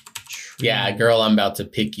 Yeah, girl, I'm about to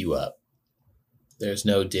pick you up. There's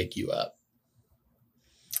no dick you up.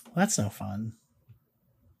 That's no fun.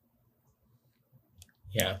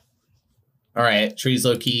 Yeah. All right, Trees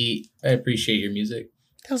Low Key. I appreciate your music.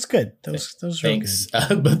 That was good. That was real Thanks.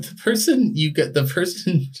 good. But the person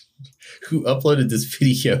who uploaded this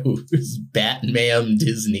video is Batman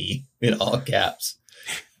Disney in all caps.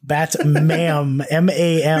 Batmam,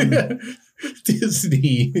 M-A-M.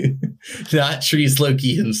 Disney, not Trees Low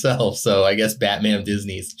Key himself. So I guess Batman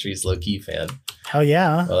Disney's Trees Low Key fan. Hell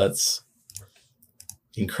yeah. Well, that's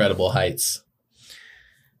incredible heights.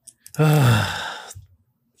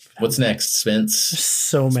 What's next, Spence?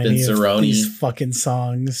 So many of Spenceroni. these fucking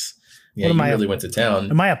songs. Yeah, What you am I- really went to town.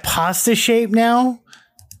 Am I a pasta shape now?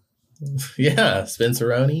 Yeah,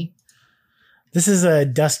 Spenceroni. This is a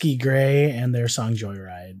Dusky Gray and their song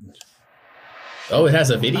Joyride. Oh, it has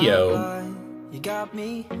a video. You got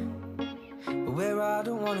me where I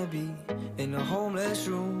don't wanna be, in a homeless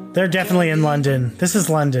room. They're definitely in London. This is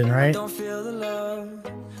London, right? Don't feel the love.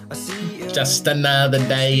 I see you. Just another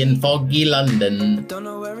day in foggy London. Don't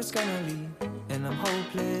know where it's gonna lead, and I'm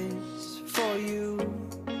hopeless for you.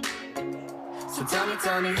 So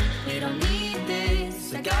tell me, we don't need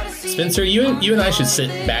this. I gotta see Spencer, you and I should sit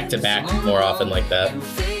back to back more often like that.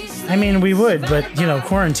 I mean, we would, but,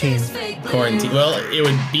 quarantine. Quarantine. Well, it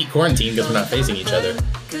would beat quarantine because we're not facing each other.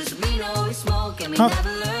 Cause we know we smoke and we Huh.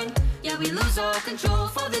 never learn. Yeah, we lose all control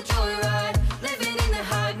for the joyride. Living in the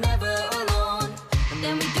hype, never alone. And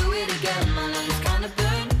then we do it again, my lungs kinda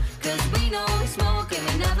burn. Cause we know we smoke and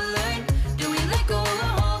we never learn. Do we let go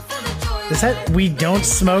all for the joyride? Is that we don't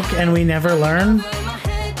smoke and we never learn? In my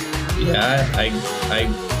head,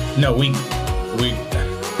 Yeah, no, we,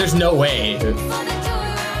 there's no way. for the joyride.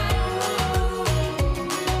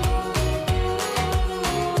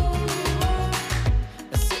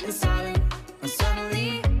 I sit in silence, and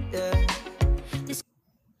suddenly, yeah.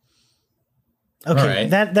 Okay, All right.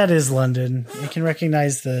 that is London. You can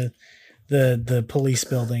recognize the police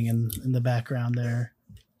building in the background there.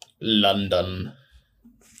 London.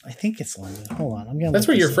 I think it's London. Hold on, I'm gonna. That's look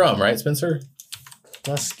where you're this up. from, right, Spencer?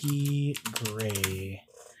 Dusky Gray.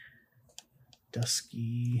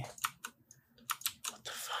 Dusky. What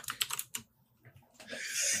the fuck?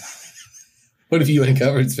 What have you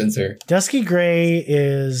uncovered, Spencer? Dusky Gray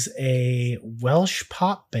is a Welsh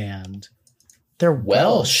pop band. They're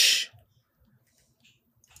Welsh.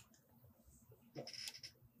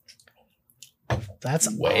 That's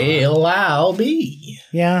Well, I'll be.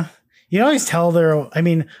 Yeah. You can always tell other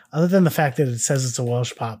than the fact that it says it's a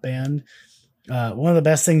Welsh pop band, one of the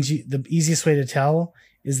best things, the easiest way to tell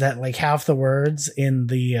is that like half the words in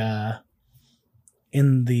the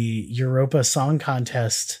Europa Song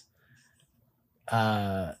Contest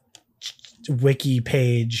wiki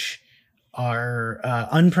page are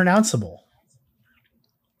unpronounceable.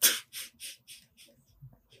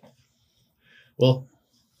 Well,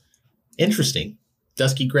 interesting.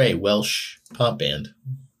 Dusky Gray, Welsh pop band.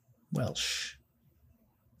 Welsh.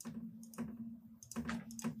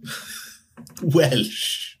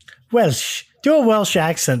 Welsh. Welsh. Do a Welsh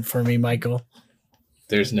accent for me, Michael.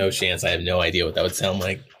 There's no chance. I have no idea what that would sound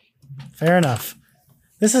like. Fair enough.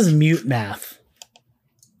 This is mute math.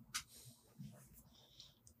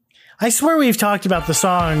 I swear we've talked about the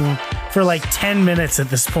song for like 10 minutes at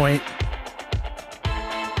this point.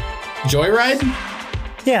 Joyride?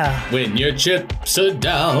 Yeah. When your chips are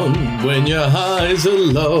down, when your highs are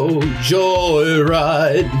low,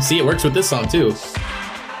 joyride. See, it works with this song too.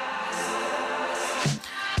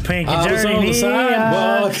 Pink I and was dirty on the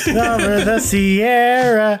sidewalk. over the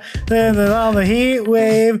Sierra, then on the heat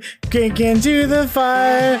wave, kicking to the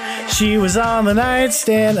fire. She was on the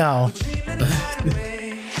nightstand. Oh,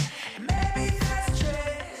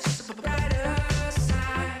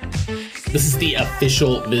 This is the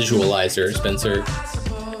official visualizer, Spencer.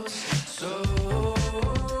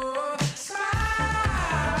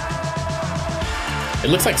 It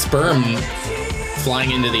looks like sperm flying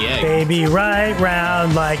into the egg. baby, right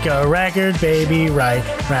round like a record, baby, right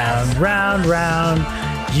round, round,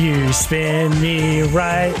 round. You spin me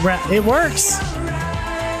right round. It works.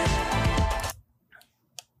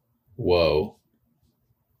 Whoa.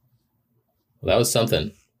 Well, that was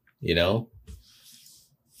something, you know?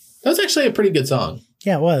 That was actually a pretty good song.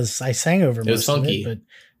 Yeah, it was. I sang over It was most of funky. it, but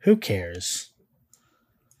who cares?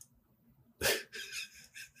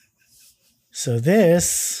 So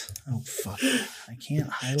this... Oh, fuck. I can't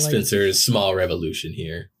highlight... Spencer's Small Revolution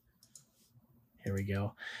here. Here we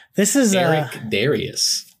go. This is... Eric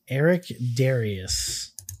Darius. Eric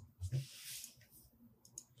Darius.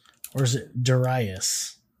 Or is it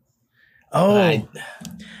Darius? Oh,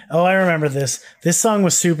 I remember this. This song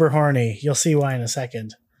was super horny. You'll see why in a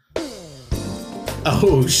second.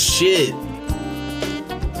 Oh, shit.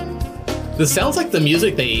 This sounds like the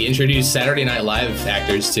music they introduced Saturday Night Live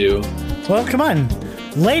actors to. Well, come on.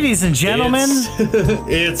 Ladies and gentlemen.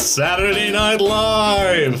 It's Saturday Night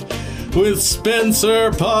Live with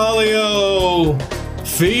Spencer Polio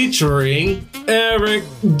featuring Eric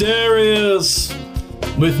Darius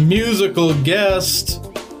with musical guest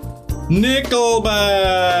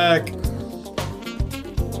Nickelback.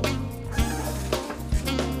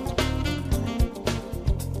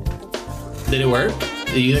 Did it work?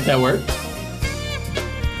 Do you think that worked?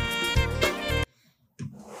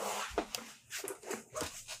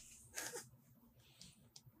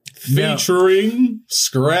 No. Featuring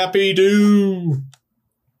Scrappy Doo.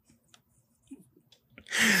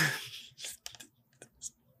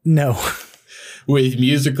 No. With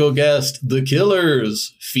musical guest The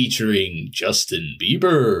Killers featuring Justin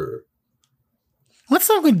Bieber. What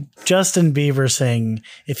song would Justin Bieber sing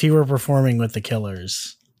if he were performing with the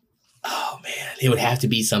Killers? Oh man, it would have to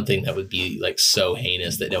be something that would be like so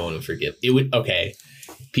heinous that no one would forgive. It would, okay.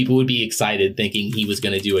 People would be excited thinking he was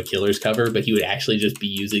going to do a Killers cover, but he would actually just be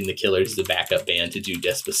using the Killers as a backup band to do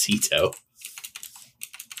Despacito.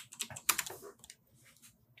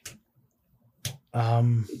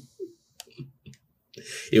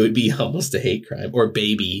 It would be almost a hate crime. Or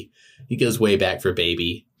Baby. He goes way back for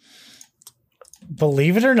Baby.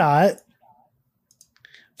 Believe it or not,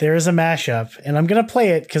 there is a mashup, and I'm going to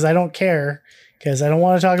play it because I don't care, because I don't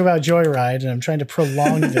want to talk about Joyride, and I'm trying to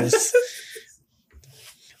prolong this.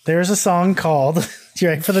 There's a song called, you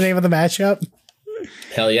ready for the name of the mashup?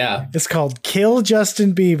 Hell yeah. It's called Kill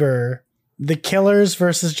Justin Bieber, The Killers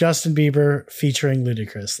versus Justin Bieber featuring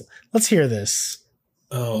Ludacris. Let's hear this.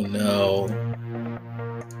 Oh no.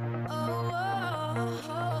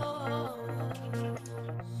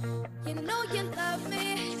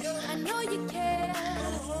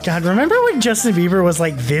 God, remember when Justin Bieber was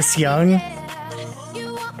like this young?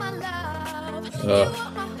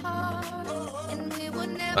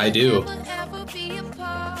 I do.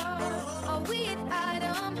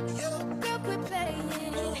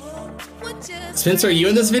 Spencer, are you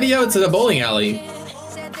in this video? It's in a bowling alley.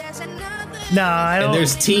 Nah, I And don't.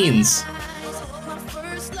 there's teens.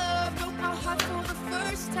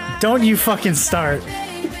 Don't you fucking start.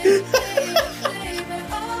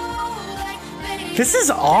 This is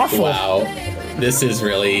awful. Wow. This is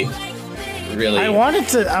really. I wanted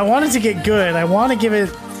to get good. I want to give it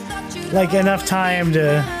like enough time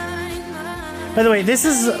to. By the way, this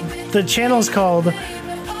is the channel's called.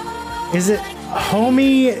 Is it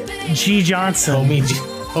Homie G Johnson?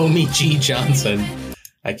 Homie G Johnson.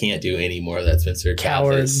 I can't do any more of that, Spencer.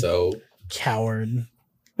 Coward. So Coward.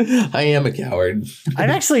 I am a coward. I've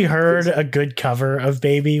actually heard a good cover of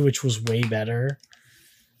Baby, which was way better.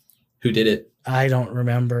 Who did it? I don't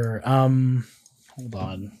remember. Hold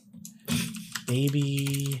on.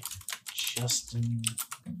 Baby Justin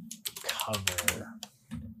cover.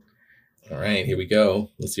 All right, here we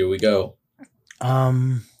go. Let's see where we go.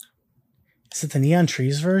 Is it the Neon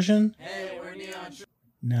Trees version? Hey, we're Neon Trees.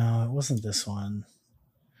 No, it wasn't this one.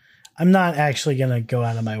 I'm not actually gonna go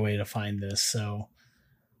out of my way to find this, so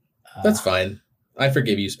That's fine. I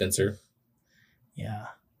forgive you, Spencer. Yeah.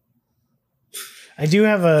 I do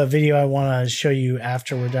have a video I want to show you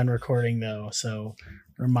after we're done recording, though. So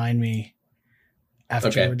remind me after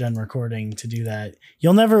we're done recording to do that.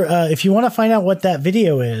 You'll never, if you want to find out what that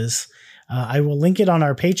video is, I will link it on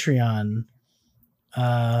our Patreon.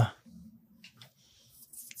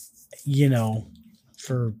 You know,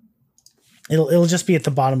 for it'll just be at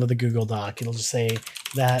the bottom of the Google Doc. It'll just say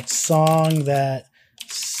that song that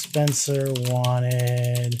Spencer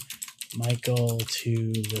wanted Michael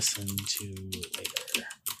to listen to later.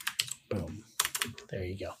 Boom. There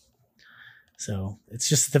you go. So it's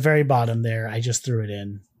just at the very bottom there. I just threw it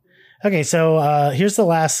in. Okay, so here's the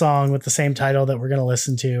last song with the same title that we're going to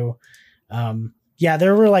listen to. Yeah,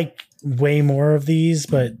 there were like way more of these,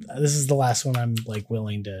 but this is the last one I'm like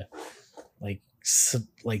willing to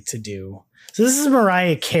like to do. So this is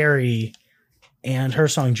Mariah Carey and her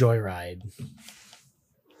song Joyride.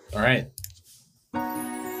 All right.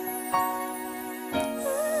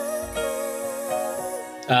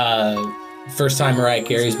 First time Mariah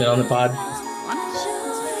Carey's been on the pod.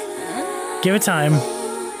 Give it time.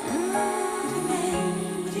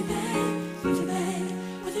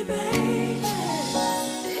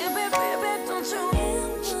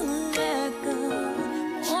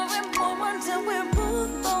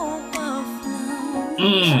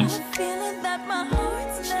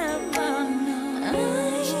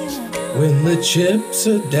 When the chips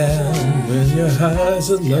are down, when your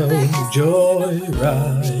highs are low,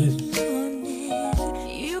 joyride.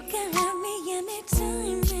 You can have me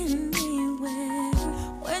anytime, anywhere.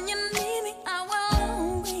 When you need me, I will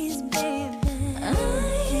always be there.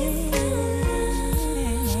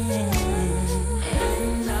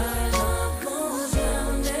 And our love goes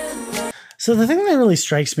round and round. So the thing that really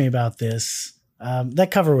strikes me about this,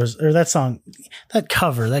 that cover of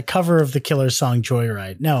the Killers song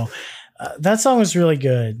Joyride. No, that song was really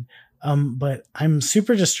good. But I'm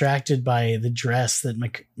super distracted by the dress that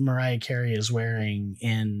Mariah Carey is wearing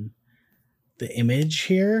in the image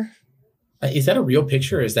here. Is that a real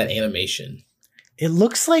picture or is that animation? It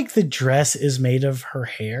looks like the dress is made of her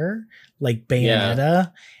hair, like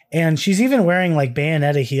Bayonetta. And she's even wearing like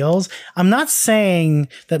Bayonetta heels. I'm not saying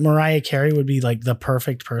that Mariah Carey would be like the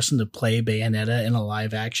perfect person to play Bayonetta in a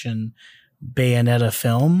live action Bayonetta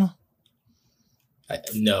film.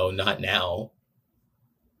 No, not now.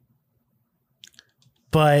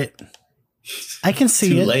 But I can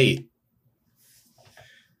see Too it. late.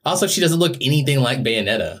 Also, she doesn't look anything like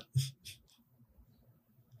Bayonetta.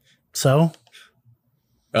 So?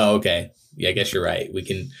 Oh, okay. Yeah, I guess you're right. We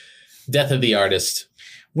can... Death of the artist.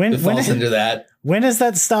 When It falls into that. When has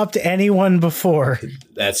that stopped anyone before?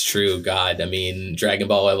 That's true. God, I mean, Dragon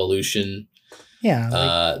Ball Evolution.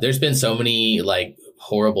 Yeah. There's been so many like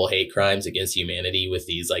horrible hate crimes against humanity with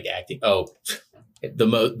these like acting. Oh,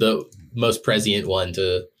 the most prescient one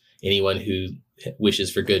to anyone who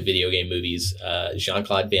wishes for good video game movies.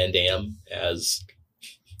 Jean-Claude Van Damme as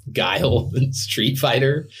Guile in Street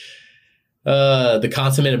Fighter. The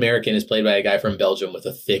consummate American is played by a guy from Belgium with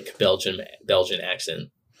a thick Belgian accent.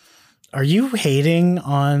 Are you hating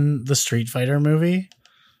on the Street Fighter movie?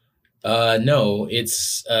 No,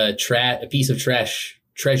 it's a piece of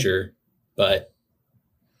treasure, but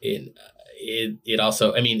it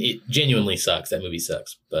also, I mean, it genuinely sucks. That movie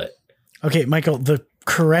sucks, but Okay, Michael, the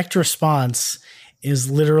correct response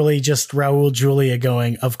is literally just Raul Julia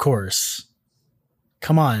going, "Of course."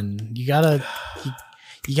 Come on, you gotta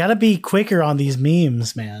be quicker on these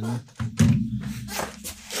memes, man.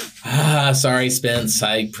 Sorry, Spence.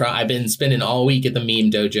 I've been spending all week at the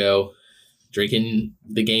meme dojo, drinking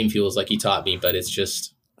the game fuels like you taught me, but it's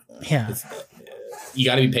just, Yeah. you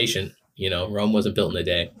got to be patient. You know, Rome wasn't built in a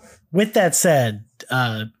day. With that said,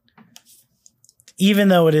 even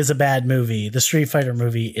though it is a bad movie, the Street Fighter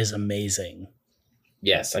movie is amazing.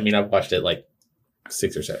 Yes, I mean, I've watched it like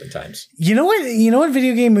 6 or 7 times. You know what? You know what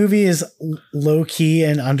video game movie is low key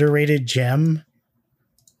and underrated gem?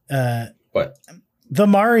 What? The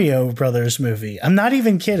Mario Brothers movie. I'm not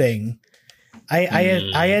even kidding. I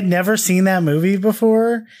had never seen that movie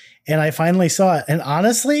before, and I finally saw it. And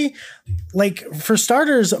honestly, like for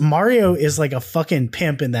starters, Mario is like a fucking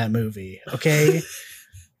pimp in that movie. Okay,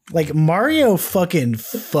 like Mario fucking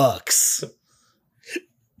fucks.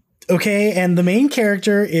 Okay, and the main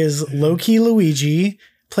character is Loki Luigi,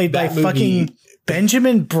 played by fucking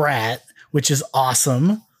Benjamin Bratt, which is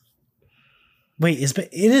awesome. Wait,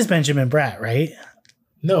 it is Benjamin Bratt, right?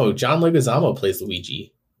 No, John Leguizamo plays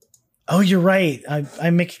Luigi. Oh, you're right.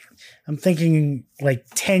 I'm thinking like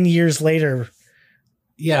 10 years later.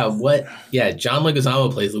 Yeah, what? Yeah, John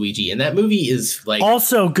Leguizamo plays Luigi, and that movie is like.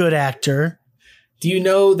 Also, good actor. Do you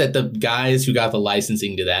know that the guys who got the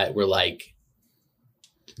licensing to that were like,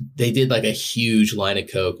 they did like a huge line of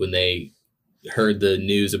coke when they heard the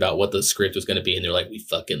news about what the script was going to be, and they're like, we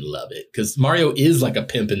fucking love it, because Mario is like a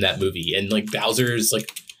pimp in that movie, and like Bowser's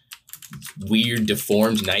like weird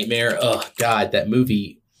deformed nightmare. Oh God, that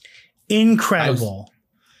movie. Incredible.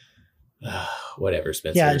 Whatever,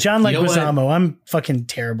 Spencer. Yeah, John You know what? Leguizamo. I'm fucking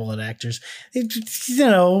terrible at actors. You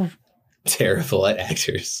know, Terrible at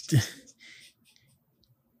actors.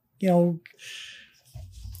 you know.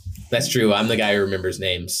 That's true. I'm the guy who remembers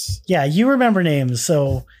names. Yeah, you remember names,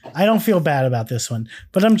 so I don't feel bad about this one.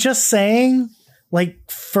 But I'm just saying, like,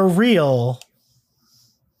 for real,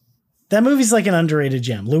 that movie's like an underrated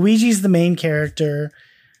gem. Luigi's the main character.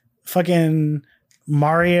 Fucking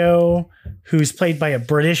Mario, who's played by a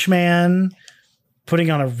British man, putting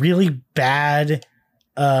on a really bad,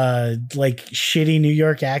 like, shitty New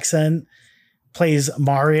York accent, plays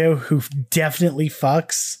Mario, who definitely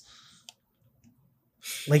fucks.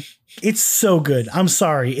 Like, it's so good. I'm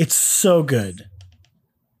sorry. It's so good.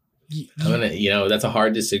 I'm gonna, that's a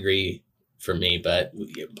hard disagree for me, but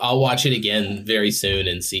I'll watch it again very soon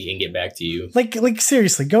and get back to you. Like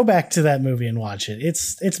seriously, go back to that movie and watch it.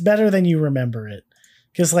 It's better than you remember it.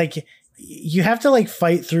 Because like you have to like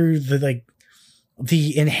fight through the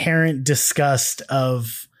inherent disgust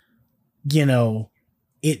of,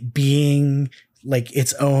 it being like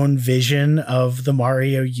its own vision of the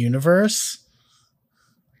Mario universe,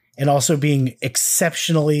 and also being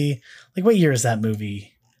exceptionally, like, what year is that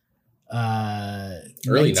movie?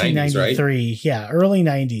 Early 90s, right? Yeah, early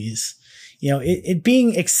 90s. It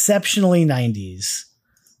being exceptionally 90s.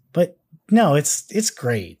 But no, it's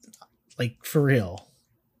great. Like, for real.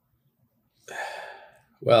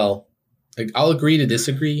 Well, I'll agree to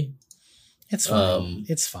disagree. It's fine.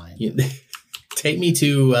 It's fine. Take me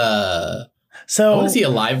to I want to see a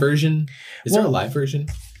live version. Is there a live version?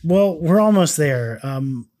 Well, we're almost there.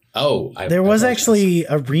 There was actually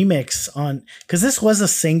a remix on, because this was a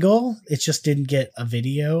single. It just didn't get a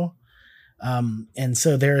video. And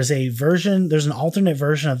so there's an alternate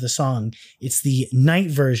version of the song. It's the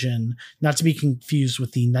night version, not to be confused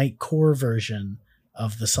with the Nightcore version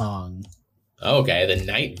of the song. Okay, the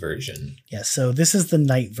night version. Yeah, so this is the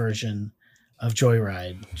night version of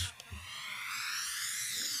Joyride.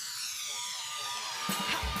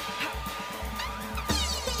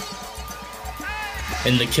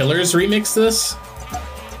 And the Killers remixed this?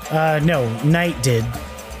 No, Night did.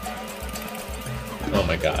 Oh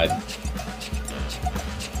my god.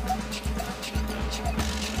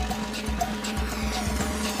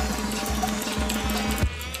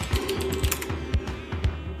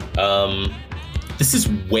 This is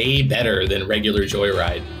way better than regular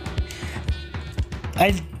Joyride.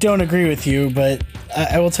 I don't agree with you, but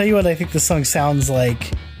I will tell you what I think the song sounds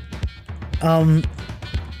like.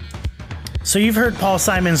 So you've heard Paul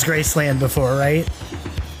Simon's Graceland before, right?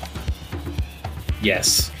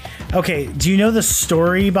 Yes. Okay, do you know the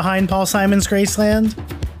story behind Paul Simon's Graceland?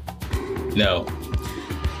 No.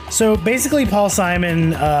 So basically Paul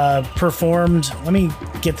Simon performed, let me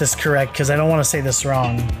get this correct because I don't want to say this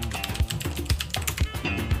wrong.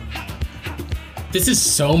 This is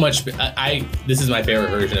so much. This is my favorite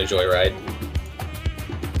version of Joyride.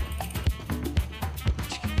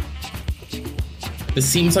 This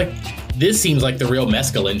seems like the real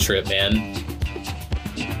mescaline trip, man.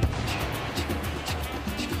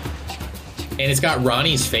 And it's got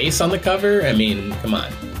Ronnie's face on the cover. I mean, come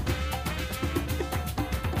on.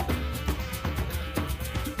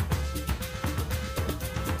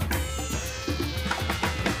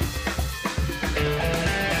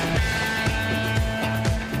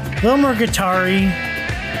 A little more guitar-y.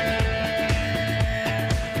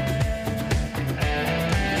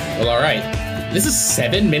 Well, all right. This is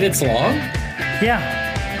 7 minutes long? Yeah.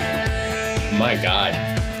 My God.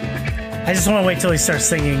 I just want to wait till he starts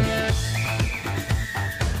singing.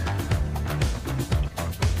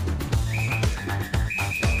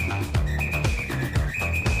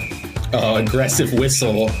 Oh, aggressive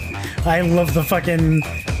whistle. I love the fucking,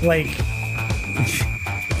 like...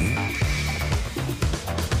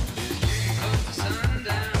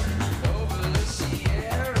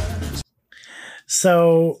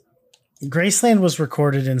 So, Graceland was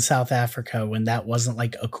recorded in South Africa when that wasn't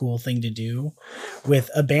like a cool thing to do,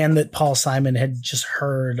 with a band that Paul Simon had just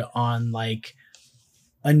heard on like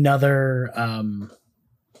another,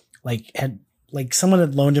 someone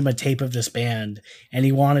had loaned him a tape of this band and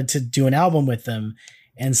he wanted to do an album with them.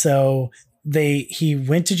 And so he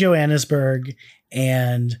went to Johannesburg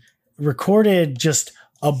and recorded just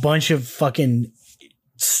a bunch of fucking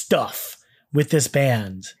stuff with this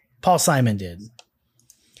band. Paul Simon did.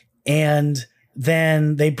 And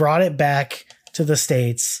then they brought it back to the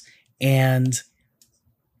States, and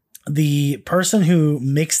the person who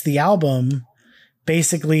mixed the album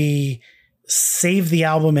basically saved the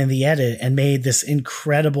album in the edit and made this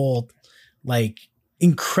incredible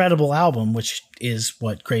album, which is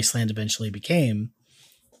what Graceland eventually became.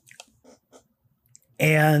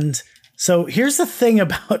 And so here's the thing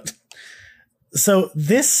about, so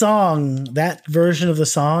this song, that version of the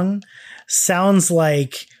song sounds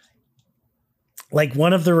like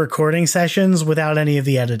one of the recording sessions without any of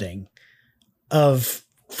the editing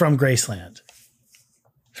from Graceland.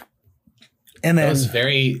 And then that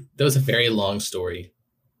was a very long story.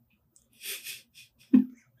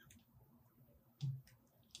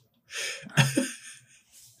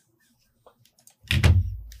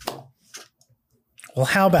 Well,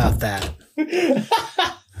 how about that?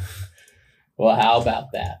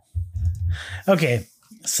 Okay,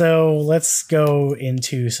 so let's go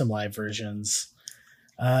into some live versions.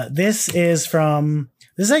 This is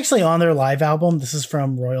actually on their live album. This is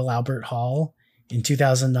from Royal Albert Hall in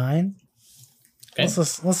 2009. Okay. Let's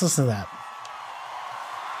listen to that.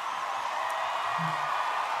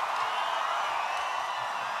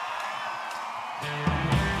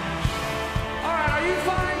 All right, are you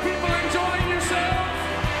fine people enjoying yourselves?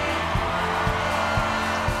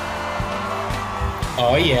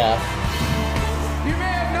 Oh yeah. You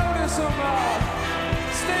may have noticed some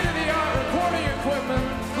state-of-the-art recording equipment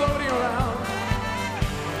floating around.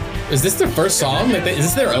 Is this their first song? Like, is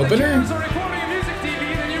this their opener? So recording a music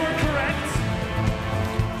DVD, then you were correct.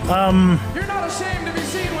 You're not ashamed to be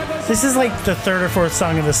seen with us. This is like the third or fourth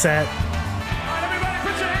song of the set. All right, everybody,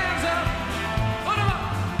 put your hands up. Put 'em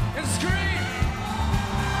up and scream.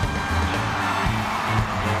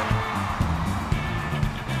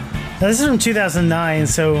 Now, this is from 2009,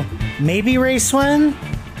 so maybe Ray Swen?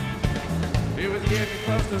 It was getting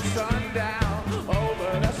close to sundown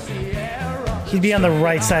over the Sierra. He'd be on the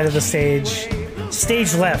right side of the stage.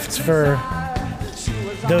 Stage left for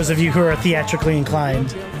those of you who are theatrically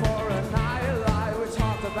inclined. For a nightlight, we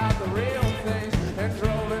talked about the real things and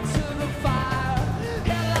drove into the fire.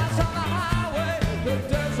 Headlights on the highway, the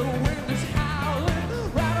desert wind is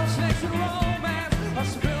howling. Rattlesnakes and romance are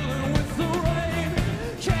spilling with the rain.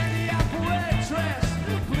 Candy apple red dress,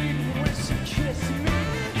 bleeding when she kissed me.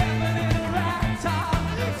 Heaven in a ragtop,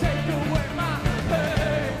 take away my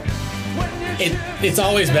pain. When you It's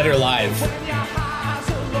always better live. when your highs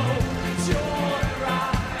are low, joy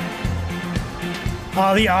ride.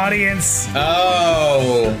 Oh, the audience.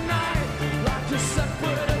 Oh,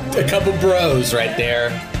 a couple bros right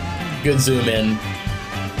there. Good zoom in.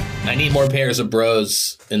 I need more pairs of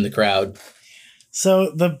bros in the crowd.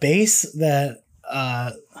 So the bass that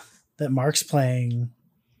Mark's playing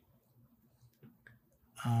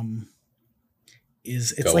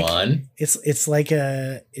is it's Go like on. it's like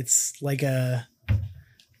a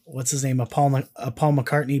what's his name, a Paul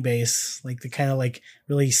McCartney bass, like the kind of like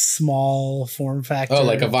really small form factor. Oh,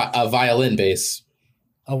 like a violin bass.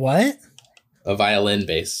 a what? A violin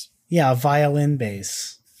bass. Yeah, a violin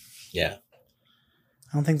bass. Yeah,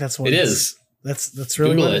 I don't think that's what it it's- is. That's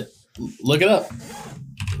really Google what it. Look it up.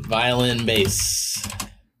 Violin bass.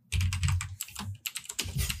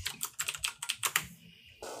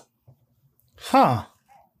 Huh.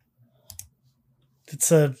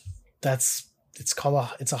 It's called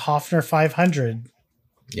it's a Hofner 500.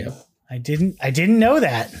 Yep. I didn't know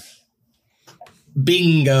that.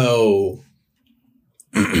 Bingo.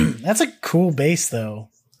 That's a cool bass though.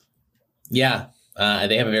 Yeah.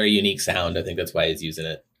 They have a very unique sound. I think that's why he's using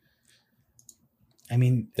it. I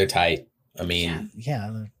mean, They're tight. I mean,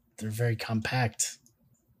 yeah, they're very compact.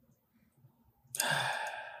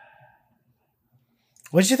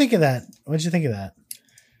 What'd you think of that?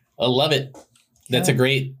 I love it. That's a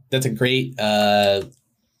great.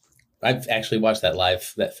 I've actually watched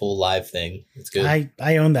that full live thing. It's good.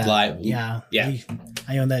 I own that. Live. Yeah. Yeah.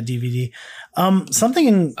 I own that DVD.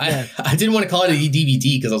 Something I didn't want to call it a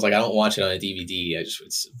DVD because I was like, I don't watch it on a DVD. I just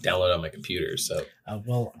would download it on my computer. So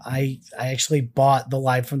well, I actually bought the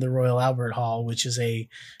Live from the Royal Albert Hall, which is a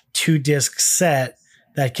 2-disc set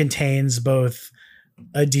that contains both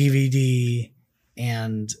a DVD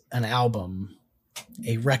and an album,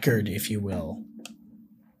 a record, if you will.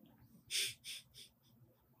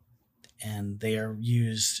 And they are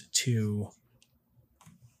used to,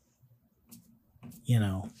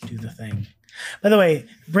 do the thing. By the way,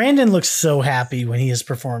 Brandon looks so happy when he is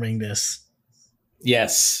performing this.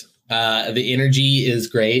 yes, the energy is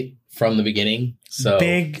great from the beginning. So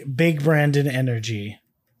Big Brandon energy.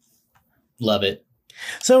 love it.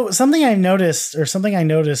 So something I noticed,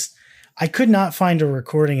 I could not find a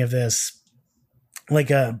recording of this, like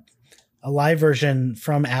a live version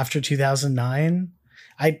from after 2009.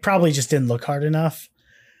 I probably just didn't look hard enough,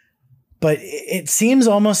 but it seems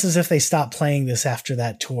almost as if they stopped playing this after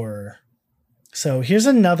that tour. So here's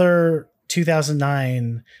another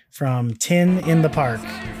 2009 from Tin in the Park.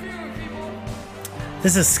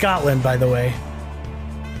 This is Scotland, by the way.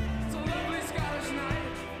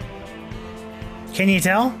 Can you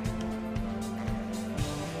tell?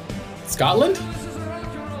 Scotland?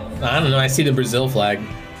 I don't know. I see the Brazil flag.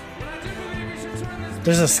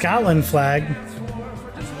 There's a Scotland flag.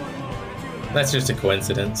 That's just a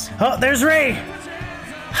coincidence. Oh, there's Ray!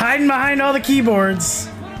 Hiding behind all the keyboards.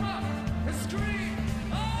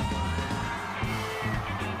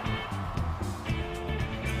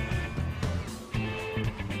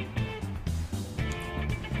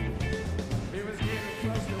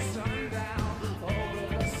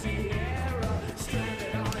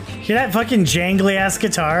 Hear that fucking jangly ass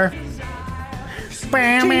guitar?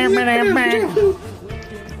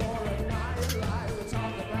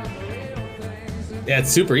 Yeah, it's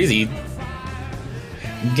super easy.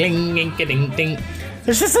 Ding, ding, ding, ding.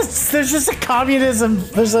 There's just a communism.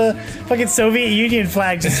 There's a fucking Soviet Union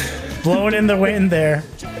flag just blowing in the wind there.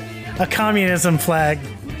 A communism flag.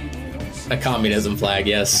 A communism flag,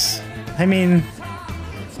 yes. I mean,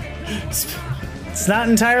 it's not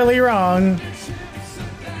entirely wrong.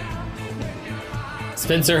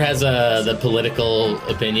 Spencer has the political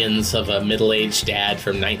opinions of a middle-aged dad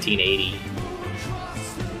from 1980.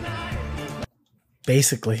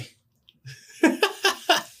 Basically.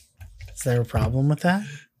 Is there a problem with that?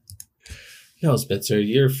 No, Spencer,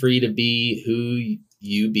 you're free to be who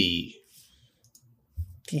you be.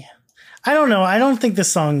 Yeah. I don't know. I don't think the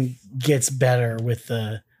song gets better with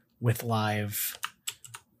live.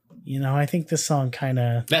 You know, I think this song kind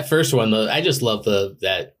of... That first one, though, I just love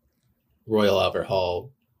that Royal Albert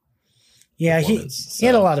Hall. Yeah, he performance,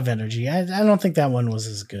 had a so. lot of energy. I don't think that one was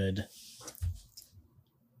as good.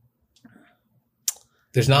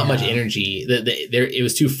 There's not much Yeah. energy. It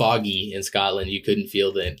was too foggy in Scotland. You couldn't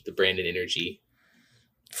feel the Brandon energy.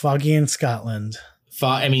 Foggy in Scotland.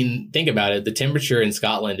 I mean, think about it. The temperature in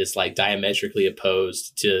Scotland is like diametrically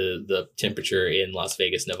opposed to the temperature in Las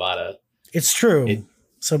Vegas, Nevada. It's true.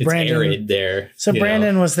 It's arid there. So you know?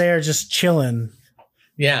 Brandon was there just chilling.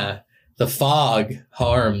 Yeah. The fog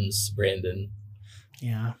harms Brandon.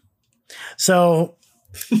 Yeah. So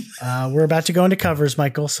we're about to go into covers,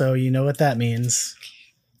 Michael. So you know what that means.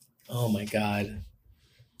 Oh my God.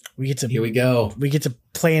 We get Here we go. to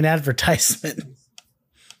play an advertisement.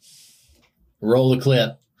 Roll the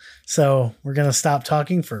clip. So we're gonna stop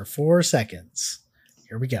talking for 4 seconds.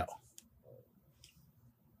 Here we go.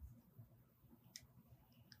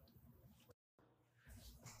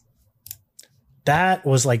 That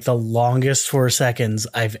was like the longest 4 seconds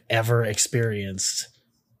I've ever experienced.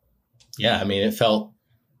 Yeah, I mean, it's the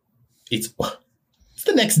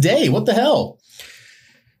next day. What the hell?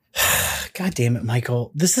 God damn it,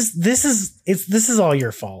 Michael. This is all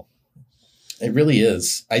your fault. It really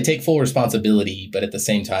is. I take full responsibility, but at the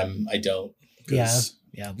same time, I don't. 'Cause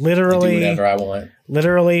Yeah. I do Literally, whatever I want.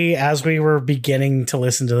 as we were beginning to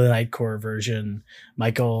listen to the Nightcore version,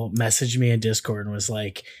 Michael messaged me in Discord and was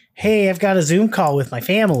like, "Hey, I've got a Zoom call with my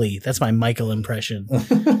family." That's my Michael impression.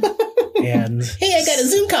 And Hey, I got a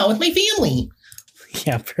Zoom call with my family.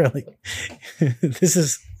 yeah, apparently this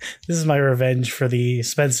is my revenge for the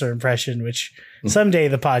Spencer impression, which someday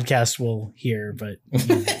the podcast will hear, but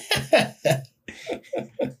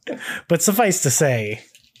but suffice to say,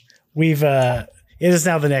 it is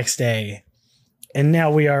now the next day, and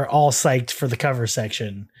now we are all psyched for the cover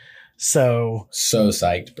section. So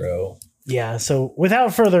psyched, bro. yeah, so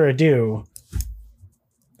without further ado,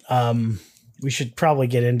 we should probably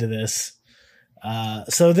get into this.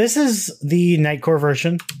 So this is the Nightcore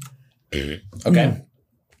version. Okay.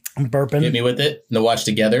 I'm burping. Hit me with it. And the watch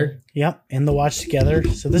together. Yep, and the watch together.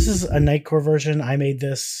 So this is a Nightcore version. I made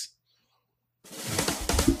this.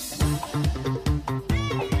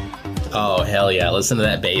 Oh, hell yeah. Listen to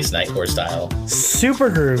that bass, Nightcore style. Super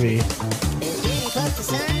groovy.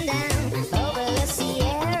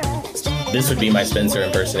 This would be my Spencer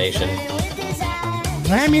impersonation.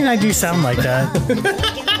 I mean, I do sound like that.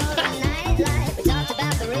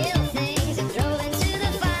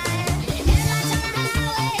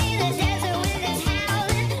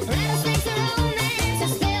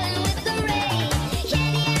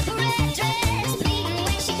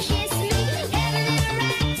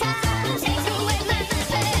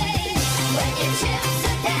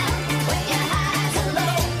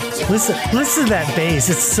 Listen to that bass.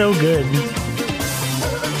 It's so good.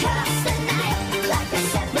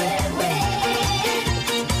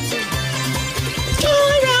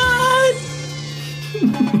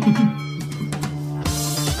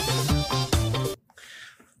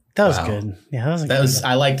 That was Wow. good. Yeah, that was. That was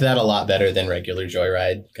I liked that a lot better than regular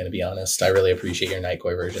Joyride, gonna be honest. I really appreciate your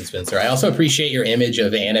Nightcore version, Spencer. I also appreciate your image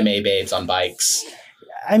of anime babes on bikes.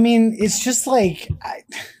 I mean, it's just like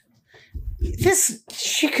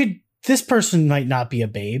this person might not be a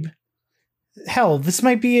babe. Hell, this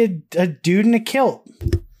might be a dude in a kilt,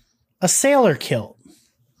 a sailor kilt,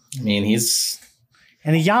 I mean, he's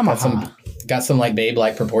and a Yamaha. got some like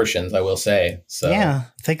babe-like proportions, I will say. So Yeah,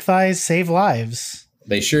 thick thighs save lives.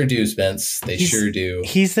 they sure do, Spence. They sure do.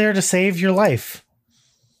 He's there to save your life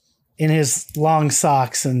in his long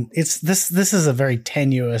socks, and it's this is a very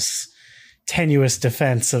tenuous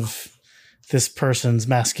defense of this person's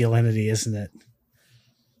masculinity, isn't it?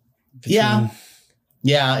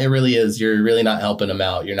 Yeah, it really is. You're really not helping him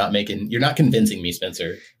out. You're not convincing me,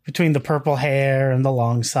 Spencer. Between the purple hair and the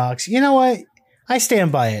long socks. You know what? I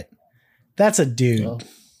stand by it. That's a dude. Well,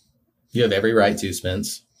 you have every right to,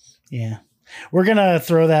 Spence. Yeah. We're going to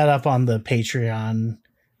throw that up on the Patreon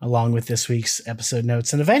along with this week's episode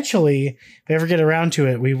notes. And eventually, if we ever get around to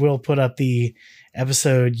it, we will put up the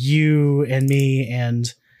episode you and me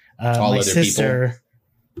and All my other sister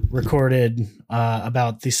recorded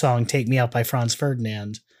about the song Take Me Out by Franz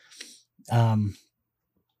Ferdinand.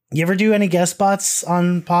 You ever do any guest spots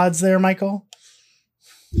on pods there, Michael?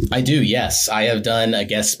 I do, yes. I have done a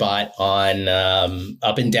guest spot on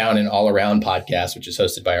Up and Down and All Around podcast, which is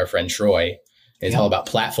hosted by our friend Troy. It's all about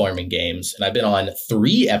platforming games. And I've been on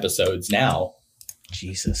 3 episodes now.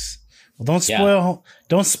 Jesus. Well,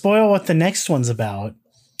 don't spoil what the next one's about.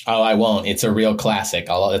 Oh, I won't. It's a real classic.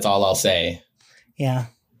 That's all I'll say. Yeah.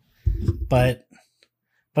 But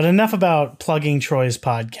enough about plugging Troy's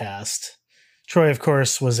podcast. Troy, of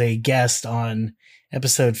course, was a guest on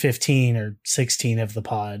episode 15 or 16 of the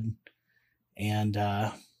pod. And,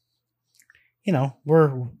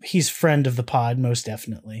 he's friend of the pod, most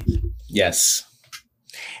definitely. Yes.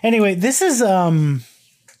 Anyway, this is a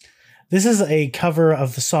cover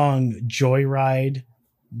of the song Joyride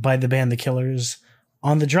by the band The Killers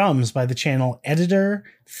on the drums by the channel Editor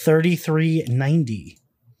 3390.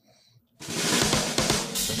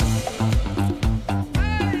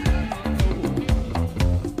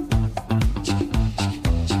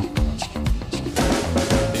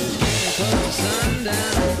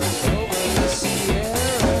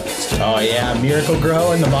 Oh, yeah. Miracle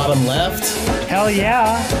Grow in the bottom left. Hell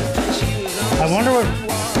yeah. I wonder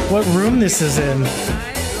what room this is in.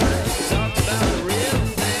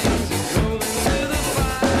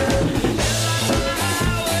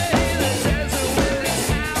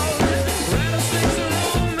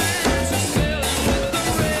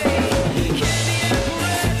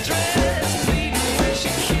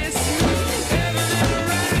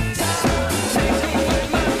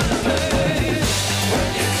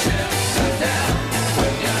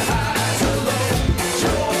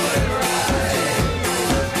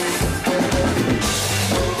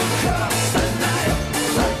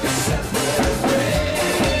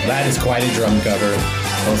 That is quite a drum cover,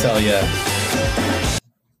 I'll tell you.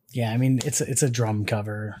 Yeah, I mean, it's a drum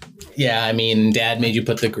cover. Yeah, I mean, Dad made you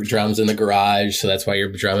put the drums in the garage, so that's why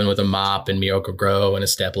you're drumming with a mop and Miracle Grow and a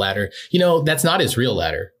step ladder. You know, that's not his real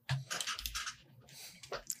ladder.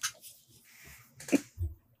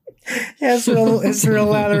 Yeah, his real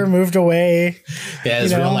ladder moved away. Yeah,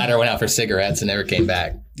 his real ladder went out for cigarettes and never came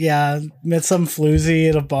back. Yeah, met some floozy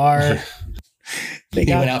at a bar. He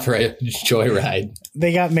went out for a joyride.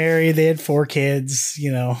 They got married. They had 4 kids,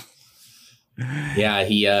 Yeah,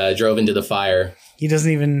 he drove into the fire. He doesn't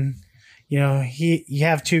even, you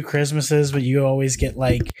have 2 Christmases, but you always get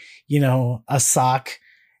a sock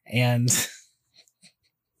and.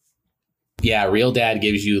 Yeah, real dad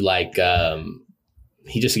gives you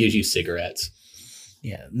he just gives you cigarettes.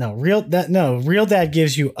 Yeah, real dad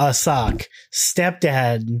gives you a sock.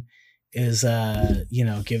 Stepdad is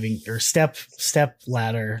giving or step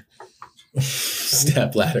ladder.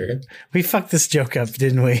 Step ladder. We fucked this joke up,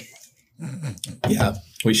 didn't we? Yeah,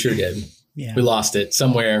 we sure did. Yeah, we lost it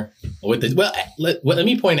somewhere with the. Well, let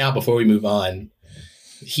me point out before we move on.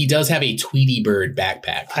 He does have a Tweety Bird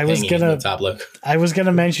backpack. I was gonna top look. I was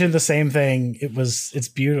gonna mention the same thing. It's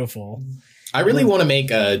beautiful. I really want to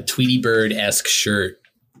make a Tweety Bird-esque shirt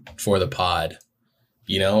for the pod.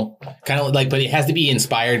 Kind of but it has to be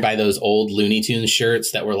inspired by those old Looney Tunes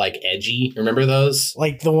shirts that were edgy. Remember those?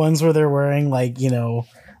 Like the ones where they're wearing like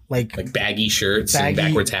baggy shirts and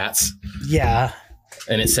backwards hats. Yeah.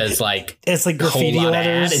 And it says it's like graffiti whole lot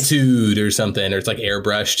letters, of attitude or something, or it's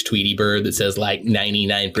airbrushed Tweety Bird that says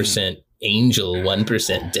 99% angel,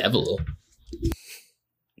 1% devil.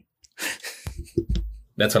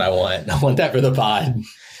 That's what I want. I want that for the pod.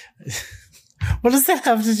 What does that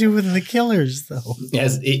have to do with the Killers, though?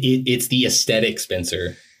 Yes, it's the aesthetic,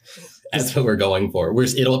 Spencer. That's what we're going for.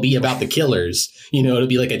 It'll be about the Killers. It'll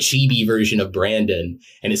be like a chibi version of Brandon,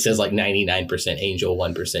 and it says 99% angel,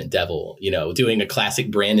 1% devil. Doing a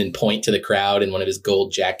classic Brandon point to the crowd in one of his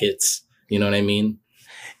gold jackets. You know what I mean?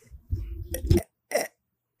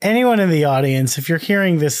 Anyone in the audience, if you're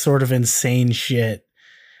hearing this sort of insane shit,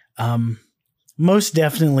 most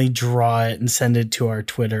definitely draw it and send it to our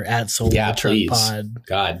Twitter at Soul yeah, of the Truck please. Pod.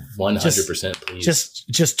 God, 100%, please.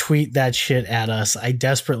 Just tweet that shit at us. I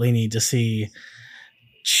desperately need to see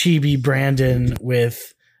chibi Brandon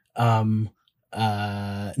with 99%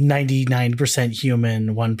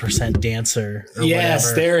 human, 1% dancer. Or yes,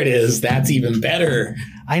 whatever. There it is. That's even better.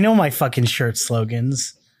 I know my fucking shirt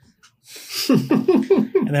slogans.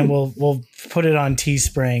 And then we'll put it on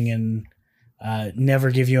Teespring and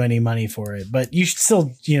never give you any money for it, but you should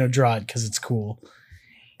still draw it because it's cool.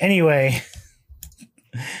 Anyway,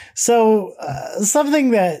 So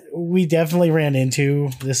something that we definitely ran into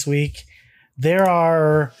this week, there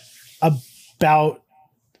are about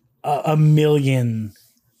a million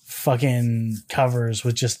fucking covers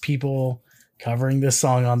with just people covering this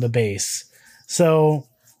song on the bass. So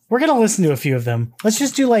we're going to listen to a few of them. Let's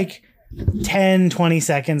just do like 10, 20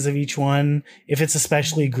 seconds of each one. If it's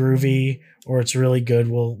especially groovy or it's really good,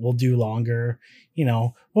 we'll do longer. You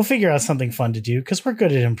know, we'll figure out something fun to do because we're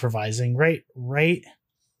good at improvising, right?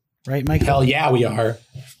 Right, Mike? Hell yeah, we are.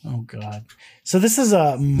 Oh God! So this is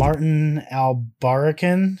Martin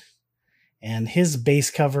Albarican and his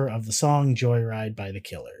bass cover of the song "Joyride" by The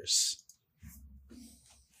Killers.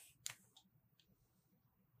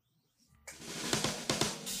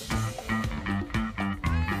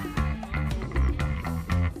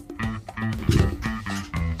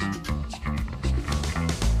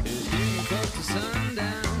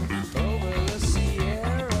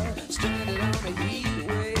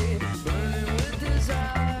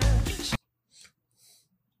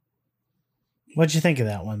 What'd you think of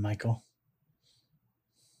that one, Michael?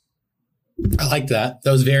 I like that.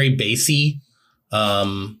 That was very bassy.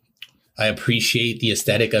 I appreciate the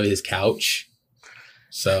aesthetic of his couch.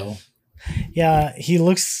 So yeah, he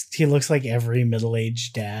looks like every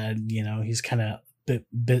middle-aged dad. You know, he's kind of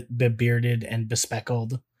bearded and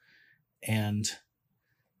bespeckled. And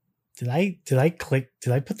did I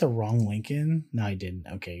put the wrong link in? No, I didn't.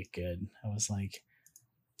 Okay, good. I was like,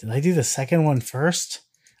 did I do the second one first?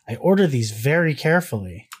 I order these very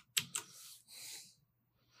carefully.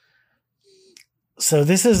 So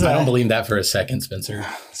this is... I don't believe that for a second, Spencer.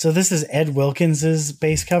 So this is Ed Wilkins's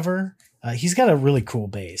bass cover. He's got a really cool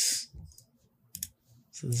bass.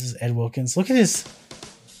 So this is Ed Wilkins. Look at his...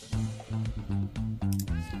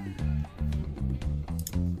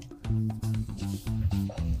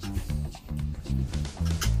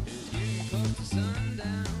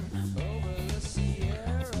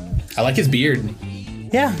 I like his beard.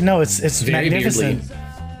 Yeah, no, it's very magnificent.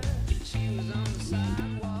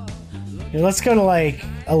 Here, let's go to like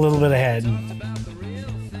a little bit ahead.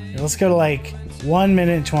 Here, let's go to like 1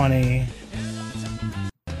 minute 20.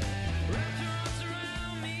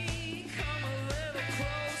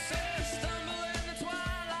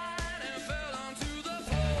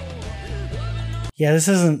 Yeah, this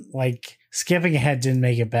isn't like skipping ahead didn't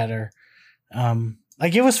make it better.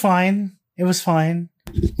 Like it was fine. It was fine.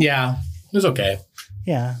 Yeah, it was okay.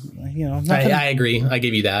 Yeah, you know, nothing, I agree. I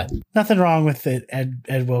give you that. nothing wrong with it,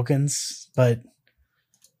 Ed Wilkins, but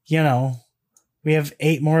you know, we have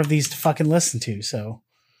 8 more of these to fucking listen to. So,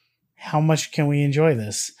 how much can we enjoy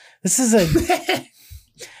this? This is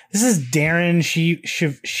Darren.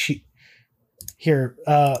 She. Here,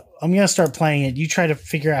 I'm gonna start playing it. You try to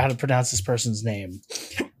figure out how to pronounce this person's name.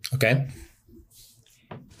 Okay.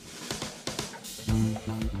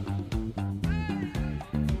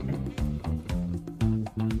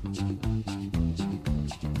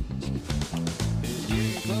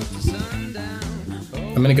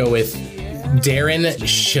 I'm gonna go with Darren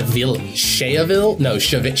Shavilles. No,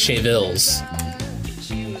 Shavilles.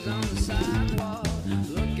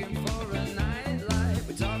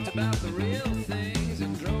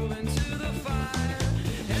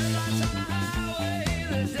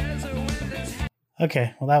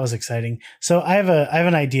 Okay, well that was exciting. So I have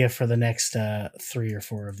an idea for the next 3 or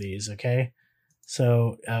 4 of these. Okay,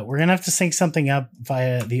 so we're gonna have to sync something up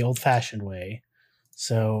via the old-fashioned way.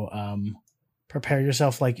 So prepare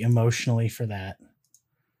yourself like emotionally for that.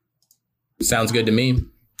 Sounds good to me.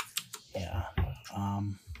 Yeah.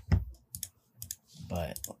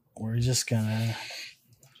 But we're just gonna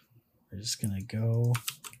go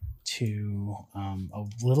to a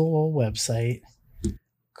little old website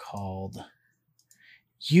called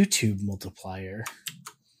YouTube Multiplier.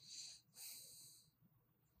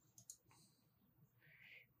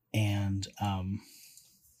 And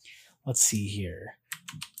let's see here.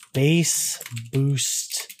 Bass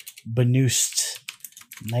Boost Benoost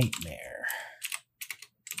Nightmare.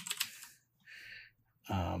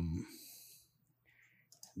 And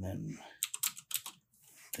then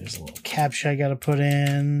there's a little captcha I gotta put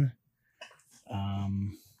in.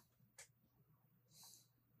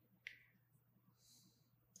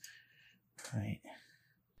 Right.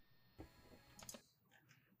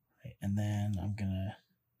 And then I'm gonna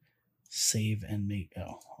save and make,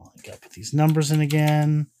 I gotta put these numbers in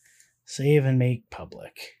again. Save and make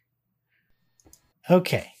public.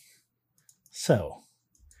 Okay. So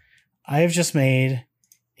I have just made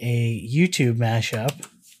a YouTube mashup.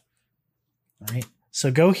 All right.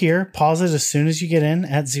 So go here, pause it as soon as you get in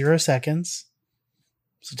at 0 seconds.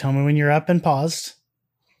 So tell me when you're up and paused.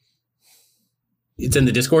 It's in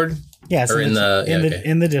the Discord? Yeah, Or in the- yeah, okay.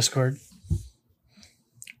 in the Discord.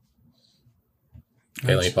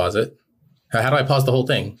 Okay, let me pause it. How do I pause the whole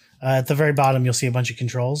thing? At the very bottom, you'll see a bunch of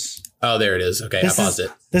controls. Oh, there it is. Okay, I paused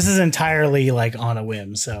it. This is entirely like on a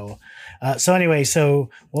whim. So anyway, so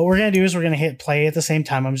what we're going to do is we're going to hit play at the same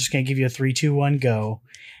time. I'm just going to give you a 3, 2, 1, go.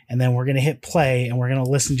 And then we're going to hit play and we're going to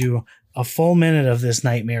listen to a full minute of this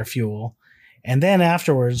Nightmare Fuel. And then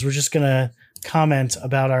afterwards, we're just going to comment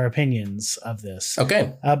about our opinions of this.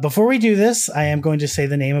 Okay. Before we do this, I am going to say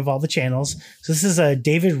the name of all the channels. So this is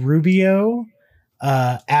David Rubio,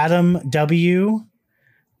 Adam W,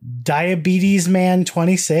 Diabetes Man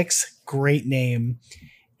 26, great name,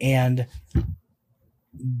 and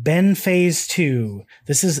Ben Phase 2.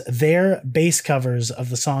 This is their bass covers of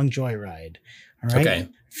the song Joyride. All right. Okay.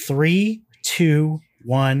 3, 2,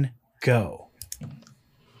 1, go.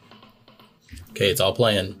 Okay, it's all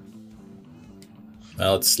playing.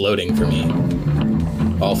 Well, it's loading for me.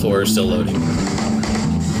 All 4 are still loading.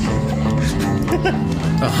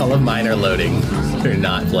 All of mine are loading. They're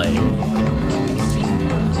not playing.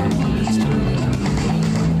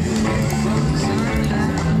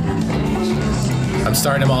 I'm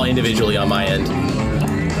starting them all individually on my end.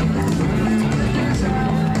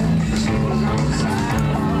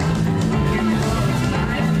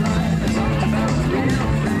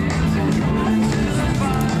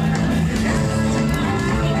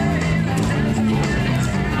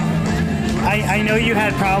 I know you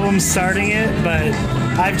had problems starting it, but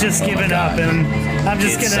I've just given up, and I'm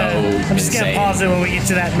just It's gonna so insane. pause it when we get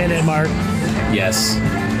to that minute mark. Yes.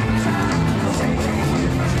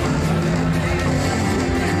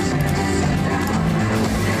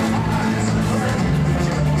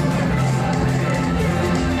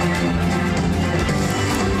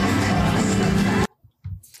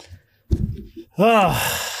 Oh,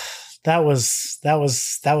 that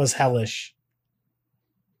was hellish.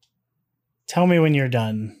 Tell me when you're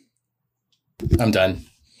done. I'm done.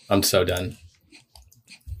 I'm so done.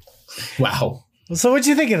 Wow. So what'd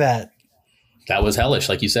you think of that? That was hellish,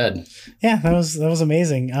 like you said. Yeah, that was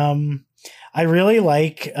amazing. I really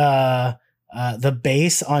like the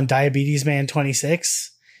bass on Diabetes Man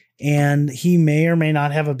 26, and he may or may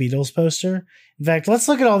not have a Beatles poster. In fact, let's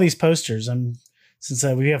look at all these posters. Since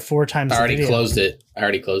we have 4 times. I already the video. closed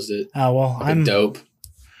it. Oh well, I'm dope.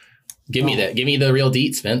 Give me that. Give me the real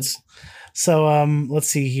deets, Vince. So let's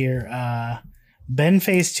see here. Ben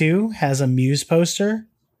Phase 2 has a Muse poster,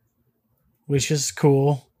 which is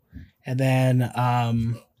cool. And then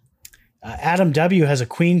Adam W has a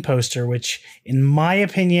Queen poster, which in my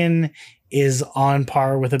opinion is on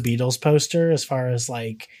par with a Beatles poster as far as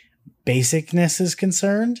like basicness is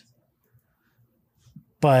concerned.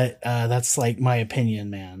 But that's like my opinion,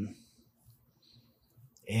 man.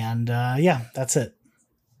 And yeah, that's it.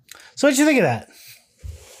 So what'd you think of that?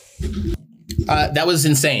 That was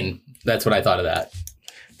insane. That's what I thought of that.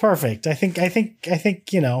 Perfect. I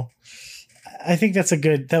think you know, I think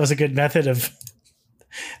that was a good method of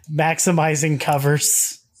maximizing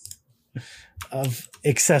covers of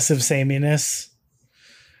excessive sameness.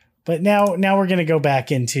 But now we're gonna go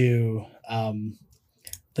back into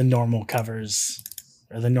the normal covers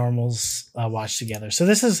or the normals watched together. So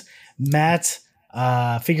this is Matt.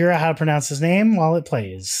 Figure out how to pronounce his name while it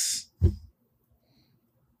plays.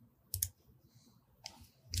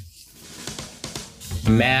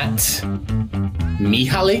 Matt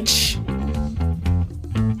Mihalic?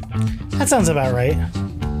 That sounds about right.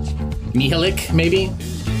 Mihalik, maybe?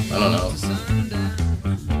 I don't know.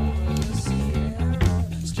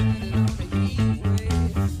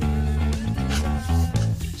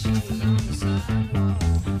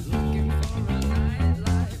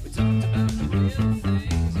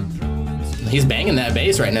 He's banging that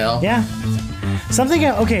bass right now. Yeah. Something.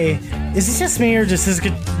 Okay. Is it just me or does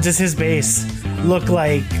his bass look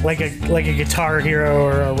like a Guitar Hero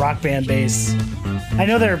or a Rock Band bass? I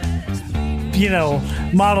know they're, you know,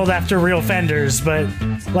 modeled after real Fenders, but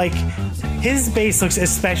like his bass looks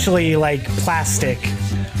especially like plastic.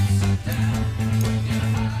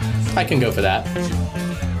 I can go for that.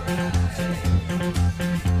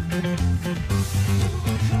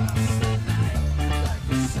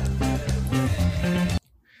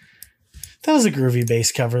 That was a groovy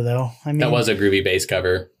bass cover, though. I mean, That was a groovy bass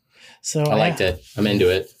cover. So I liked it. I'm into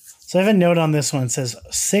it. So I have a note on this one. It says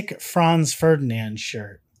 "Sick Franz Ferdinand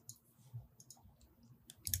shirt."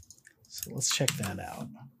 So let's check that out.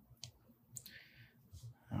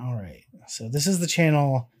 All right. So this is the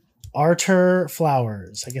channel Artur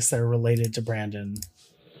Flowers. I guess they're related to Brandon.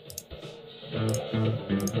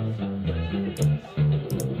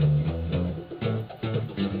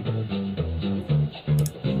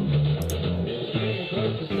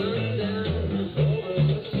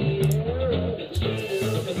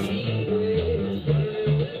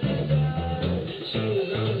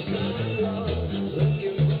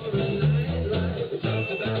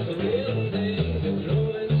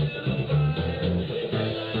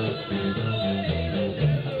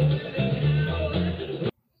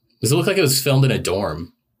 Does it look like it was filmed in a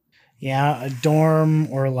dorm? Yeah, a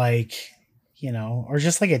dorm or like, or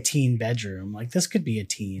just like a teen bedroom. Like this could be a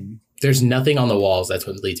teen. There's nothing on the walls. That's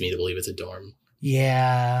what leads me to believe it's a dorm.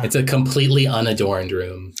 Yeah. It's a completely unadorned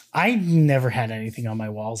room. I never had anything on my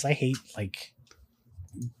walls. I hate like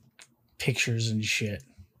pictures and shit.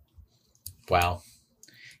 Wow.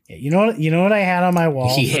 Yeah, you know what I had on my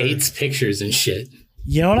wall? He hates pictures and shit.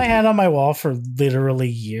 You know what I had on my wall for literally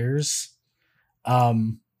years?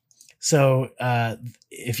 So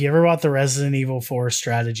if you ever bought the Resident Evil 4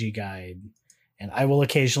 strategy guide, and I will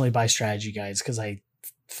occasionally buy strategy guides because I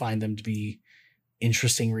find them to be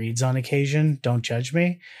interesting reads on occasion. Don't judge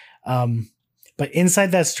me. But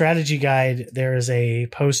inside that strategy guide, there is a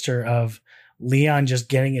poster of Leon just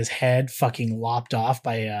getting his head fucking lopped off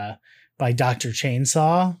by Dr.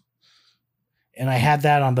 Chainsaw. And I had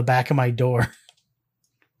that on the back of my door.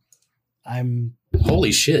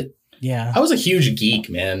 Holy shit. Yeah. I was a huge geek,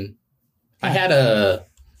 man. I had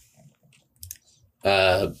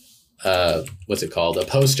what's it called? A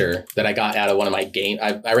poster that I got out of one of my game.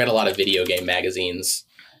 I read a lot of video game magazines,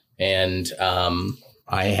 and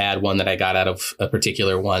I had one that I got out of a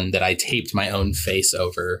particular one that I taped my own face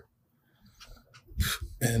over.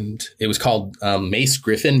 And it was called Mace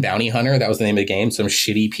Griffin Bounty Hunter. That was the name of the game. Some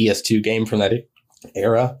shitty PS2 game from that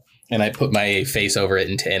era. And I put my face over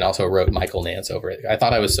it and also wrote Michael Nance over it. I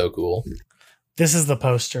thought I was so cool. This is the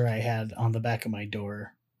poster I had on the back of my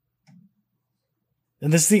door.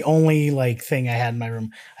 And this is the only like thing I had in my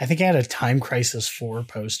room. I think I had a Time Crisis 4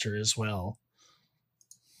 poster as well.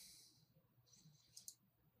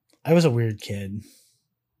 I was a weird kid.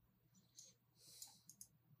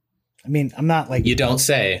 I mean, I'm not like... You don't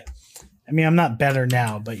say. I mean, I'm not better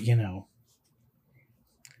now, but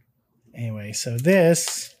Anyway, so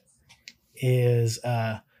this is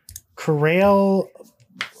Corral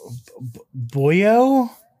Boyo.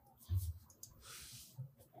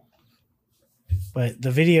 But the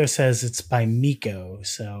video says it's by Miko,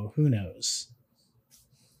 so who knows?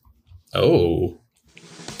 Oh.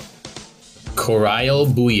 Corral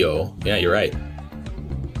Buyo. Yeah, you're right.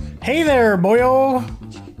 Hey there, boyo.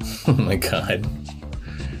 Oh my god.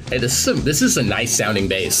 Hey, this is a nice sounding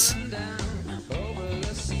bass.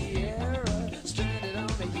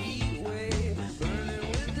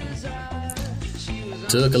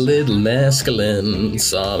 Took a little mescaline,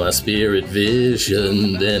 saw my spirit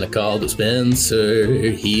vision, then I called up Spencer,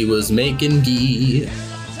 he was making ghee.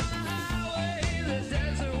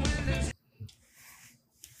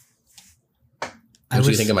 What do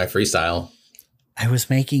you think of my freestyle? I was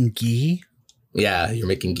making ghee? Yeah, you're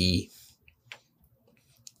making ghee.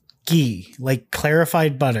 Ghee, like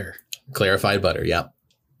clarified butter. Clarified butter, yeah.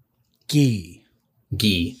 Ghee.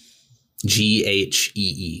 Ghee.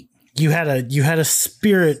 Ghee. You had a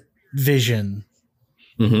spirit vision.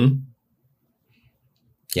 Mm-hmm.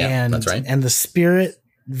 Yeah, and, that's right. And the spirit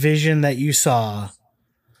vision that you saw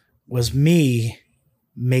was me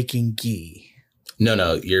making ghee.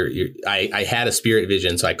 No, I had a spirit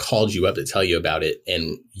vision, so I called you up to tell you about it,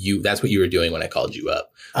 and that's what you were doing when I called you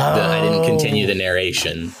up. Oh. I didn't continue the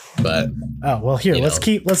narration, but well, here, let's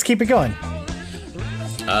keep it going.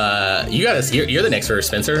 You're the next verse,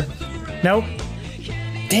 Spencer. Nope.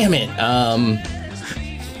 Damn it.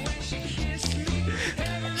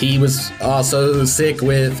 He was also sick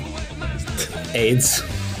with AIDS.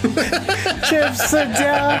 Chips are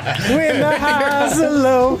down when the highs are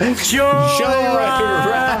low. Joyride.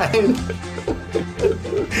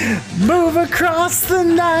 Move across the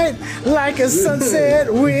night like a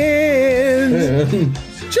sunset wind.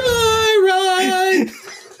 Joyride.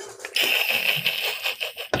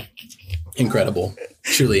 Incredible.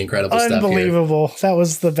 Truly incredible stuff. Unbelievable. That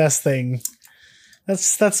was the best thing.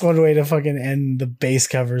 That's one way to fucking end the bass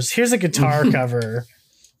covers. Here's a guitar cover.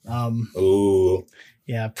 Ooh.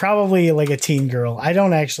 Yeah, probably like a teen girl. I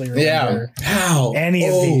don't actually remember How any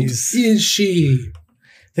of these. Is she?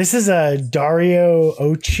 This is a Dario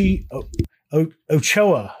Ochoa.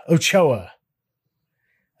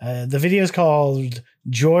 The video is called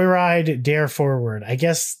Joyride Dare Forward. I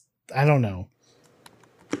guess, I don't know.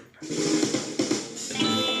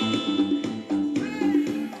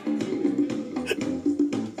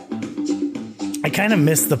 I kind of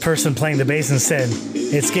missed the person playing the bass and said,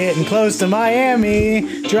 it's getting close to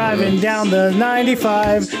Miami, driving down the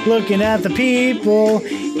 95, looking at the people,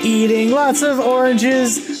 eating lots of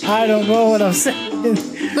oranges. I don't know what I'm saying.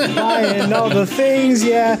 Buying all the things,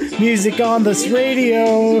 yeah. Music on this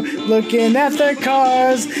radio, looking at the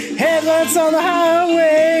cars, headlights on the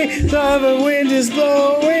highway, the wind is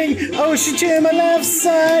blowing, ocean to my left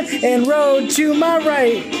side, and road to my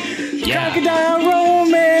right. Yeah. Crocodile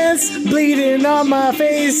romance, bleeding on my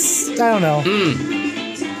face. I don't know.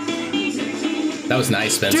 That was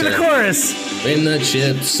nice, Do Spencer. the chorus. When the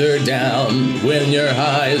chips are down, when your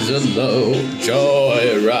highs are low,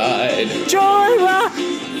 joyride. Joyride.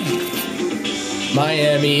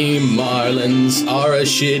 Miami Marlins are a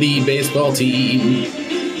shitty baseball team.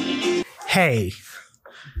 Hey,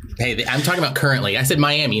 Hey, I'm talking about currently. I said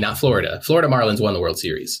Miami, not Florida. Florida Marlins won the World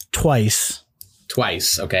Series twice.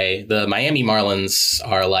 twice, okay? The Miami Marlins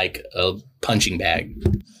are like a punching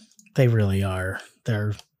bag. They really are.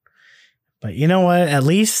 But you know what? At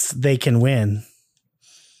least they can win.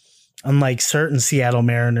 Unlike certain Seattle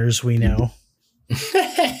Mariners we know.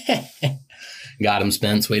 Got him,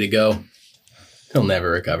 Spence. Way to go. He'll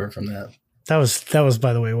never recover from that. That was,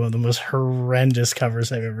 by the way, one of the most horrendous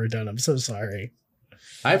covers I've ever done. I'm so sorry.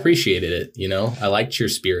 I appreciated it, you know? I liked your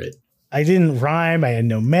spirit. I didn't rhyme. I had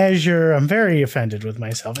no measure. I'm very offended with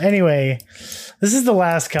myself. Anyway, this is the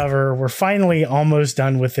last cover. We're finally almost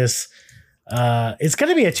done with this. It's going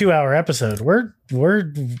to be a 2-hour episode. We're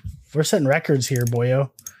setting records here, boyo.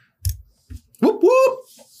 Whoop, whoop.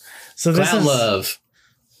 So this Clown is Love.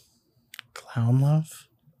 Clown Love.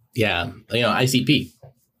 Yeah, you know, ICP.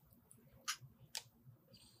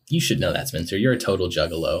 You should know that, Spencer. You're a total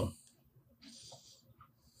juggalo.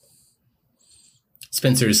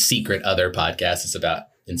 Spencer's secret other podcast is about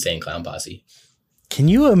Insane Clown Posse. Can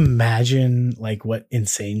you imagine like what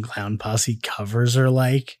Insane Clown Posse covers are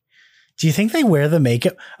like? Do you think they wear the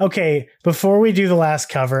makeup? Okay, before we do the last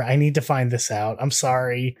cover, I need to find this out. I'm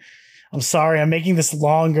sorry. I'm making this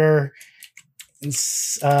longer.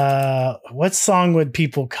 What song would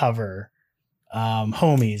people cover?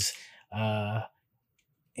 Homies.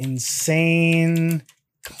 Insane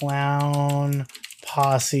Clown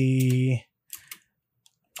Posse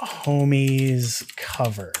Homies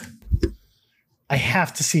cover. I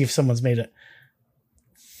have to see if someone's made it.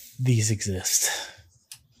 These exist.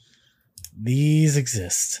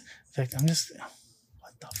 In fact, I'm just...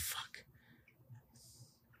 What the fuck?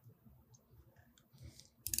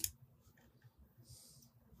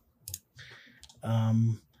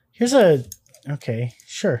 Here's a... Okay,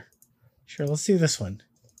 sure. Let's do this one.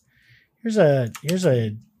 Here's a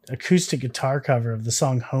acoustic guitar cover of the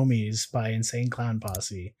song Homies by Insane Clown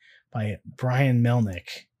Posse by Brian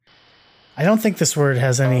Melnick. I don't think this word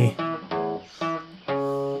has any...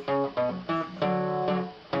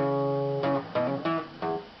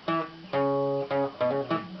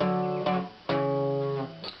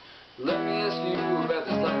 Let me ask you about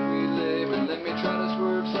this life we live, and let me try to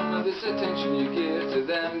swerve some of this attention you give to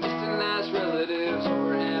them distant ass relatives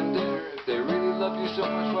over ham dinner. If they really love you so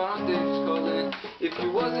much, why don't they just call in? If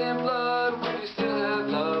you wasn't blood, would you still have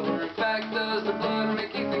love? Or in fact, does the blood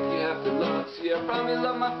make you think you have to love? See, I probably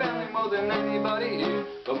love my family more than anybody here,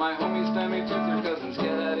 but my homies family too, their cousins,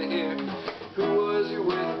 get out of here. Who was you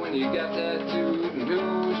with when you got tattooed? And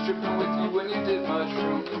who was tripping with you when you did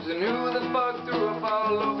mushrooms? And who the fuck threw up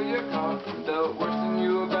all over your car and felt worse than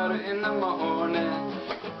you about it in the morning?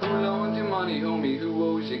 Who loaned you money, homie? Who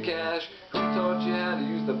owes you cash? Who taught you how to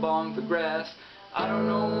use the bong for grass? I don't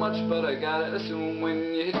know much, but I gotta assume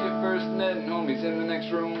when you hit your first net and homies in the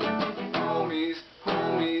next room.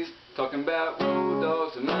 Homies, talking about road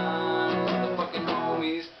dogs and mine. Motherfucking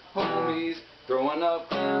homies, throwing up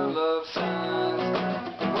clown love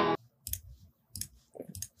signs.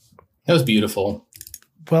 That was beautiful.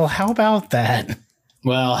 Well, how about that?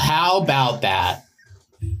 Well, how about that?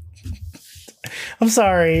 I'm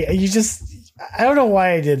sorry. I don't know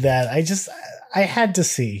why I did that. I had to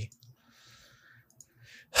see.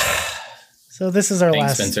 So this is our Thanks,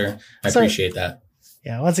 last. Spencer. I appreciate that.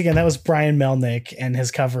 Yeah, once again, that was Brian Melnick and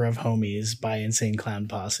his cover of Homies by Insane Clown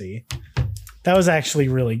Posse. That was actually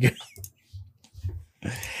really good.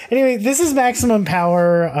 Anyway, this is Maximum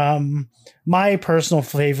Power. My personal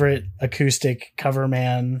favorite acoustic cover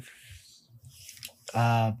man.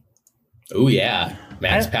 Oh, yeah.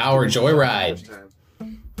 Max Power, Joyride.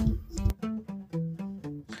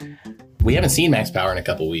 We haven't seen Max Power in a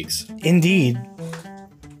couple weeks. Indeed.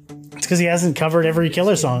 It's because he hasn't covered every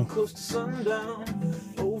Killer song. Close to sundown,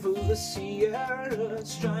 over the Sierra,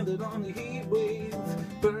 stranded on the heat wave,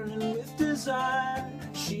 burning with desire.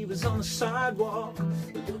 She was on the sidewalk,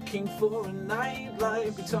 looking for a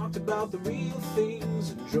nightlife. We talked about the real things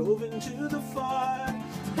and drove into the fire.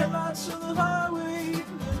 Headlights on the highway,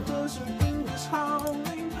 the desert wind is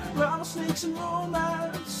howling. Rattlesnakes and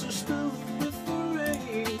romance are spilling with the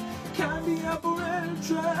rain. Candy apple red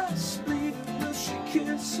dress, bleeding will she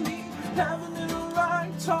kiss me? Having it a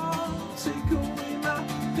right time, take away my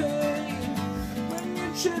pain. When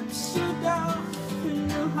your chips are down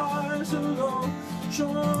and your highs are low,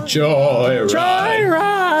 Joyride.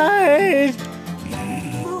 Joyride.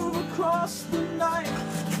 Move across the night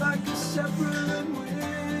like a separate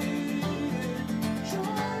wind.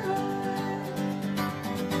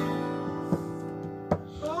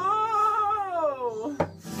 Oh.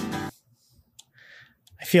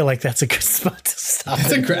 I feel like that's a good spot to stop.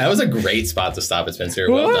 That was a great spot to stop it, Spencer.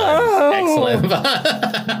 Well Whoa. done. Excellent.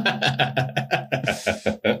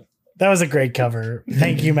 That was a great cover.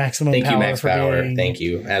 Thank you, Maximum Thank Power. you, Max for Power. being Thank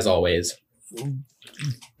you, as always.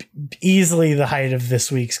 easily the height of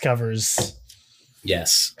this week's covers.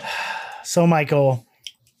 Yes. So, Michael,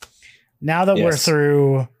 now that we're Yes.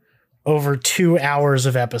 through over 2 hours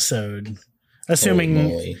of episode, Holy assuming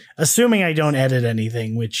moly. I don't edit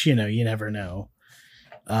anything, which, you never know.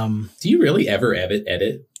 Do you really ever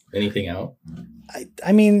edit anything out?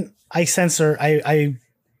 I mean, I censor, I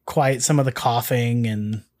quiet some of the coughing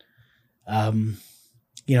and,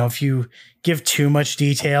 if you give too much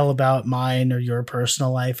detail about mine or your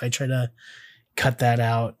personal life, I try to cut that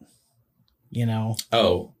out,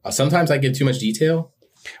 Oh, sometimes I give too much detail.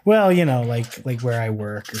 Well, like where I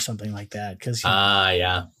work or something like that. Cause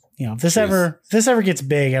Yeah. if this ever gets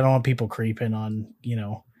big, I don't want people creeping on,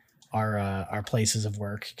 our places of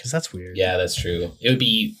work. Cause that's weird. Yeah, that's true. It would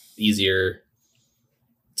be easier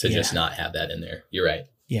to Yeah. just not have that in there. You're right.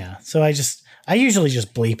 Yeah. So I usually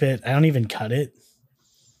just bleep it. I don't even cut it.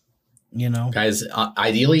 Guys,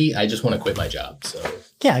 ideally, I just want to quit my job. So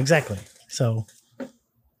Yeah, exactly. So,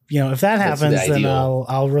 if that That's the happens, then ideal.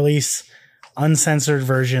 I'll release uncensored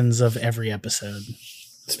versions of every episode.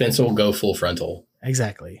 Spencer will go full frontal.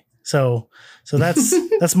 Exactly. So that's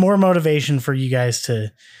that's more motivation for you guys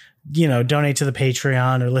to, donate to the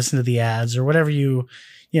Patreon or listen to the ads or whatever you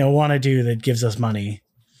want to do that gives us money.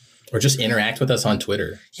 Or just interact with us on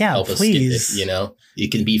Twitter. Yeah, Help please. us get, you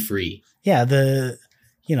can be free. Yeah,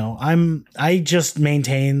 I just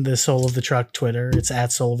maintain the Soul of the Truck Twitter. It's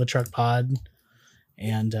at Soul of a Truck Pod.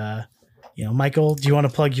 And Michael, do you want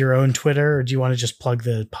to plug your own Twitter or do you want to just plug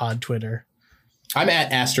the pod Twitter? I'm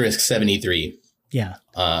at *73 Yeah.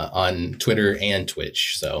 on Twitter and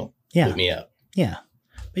Twitch. So Yeah. look me up. Yeah.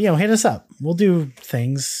 But hit us up. We'll do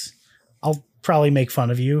things. I'll probably make fun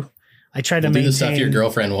of you. I try to We'll do maintain the stuff your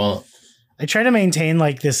girlfriend won't. I try to maintain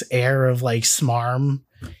like this air of like smarm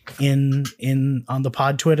in on the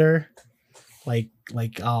pod Twitter. Like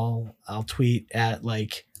I'll tweet at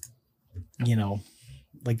like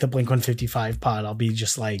like the Blink-155 pod. I'll be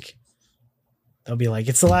just like they'll be like,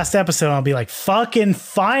 it's the last episode. I'll be like, fucking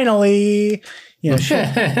finally.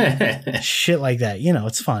 Shit like that.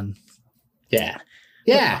 It's fun. Yeah.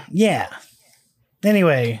 Yeah. Yeah.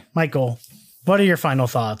 Anyway, Michael, what are your final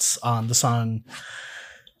thoughts on the song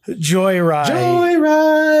Joyride?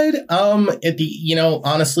 Joyride.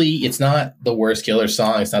 Honestly, it's not the worst Killer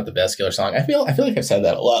song. It's not the best Killer song. I feel like I've said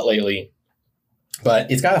that a lot lately.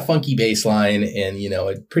 But it's got a funky bass line and,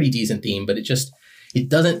 a pretty decent theme, but it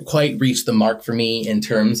doesn't quite reach the mark for me in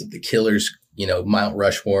terms of the Killers, Mount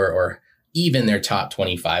Rushmore or even their top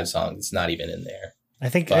 25 songs. It's not even in there. I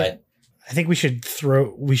think But we should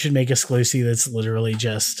make a Exclusive that's literally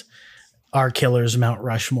just our Killers Mount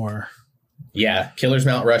Rushmore. yeah, Killers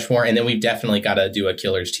Mount Rushmore. And then we've definitely got to do a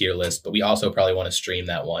Killers tier list, but we also probably want to stream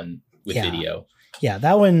that one with video. Yeah,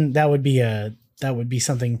 that would be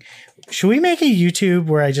something. Should we make a YouTube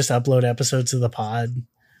where I just upload episodes of the pod?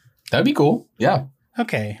 That'd be cool. Yeah.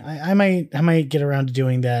 Okay. I might get around to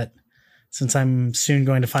doing that since I'm soon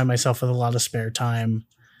going to find myself with a lot of spare time.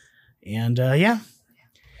 And yeah.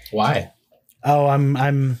 Why? Oh,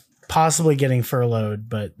 I'm possibly getting furloughed,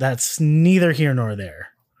 but that's neither here nor there.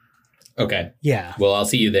 Okay. Yeah. Well, I'll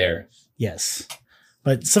see you there. Yes.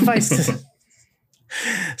 But suffice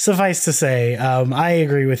to say, I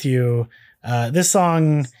agree with you. This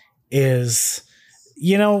song is,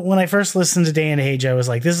 when I first listened to Day and Age, I was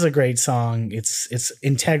like, this is a great song. It's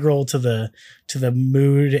integral to the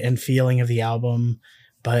mood and feeling of the album.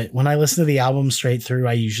 But when I listen to the album straight through,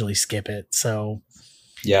 I usually skip it. So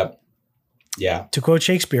Yep. Yeah. to quote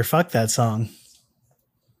Shakespeare, fuck that song.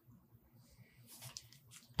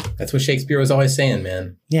 That's what Shakespeare was always saying,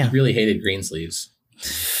 man. Yeah. He really hated Greensleeves.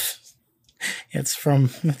 It's from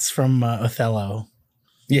Othello.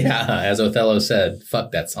 Yeah. As Othello said,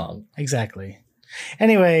 fuck that song. Exactly.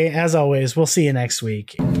 Anyway, as always, we'll see you next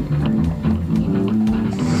week.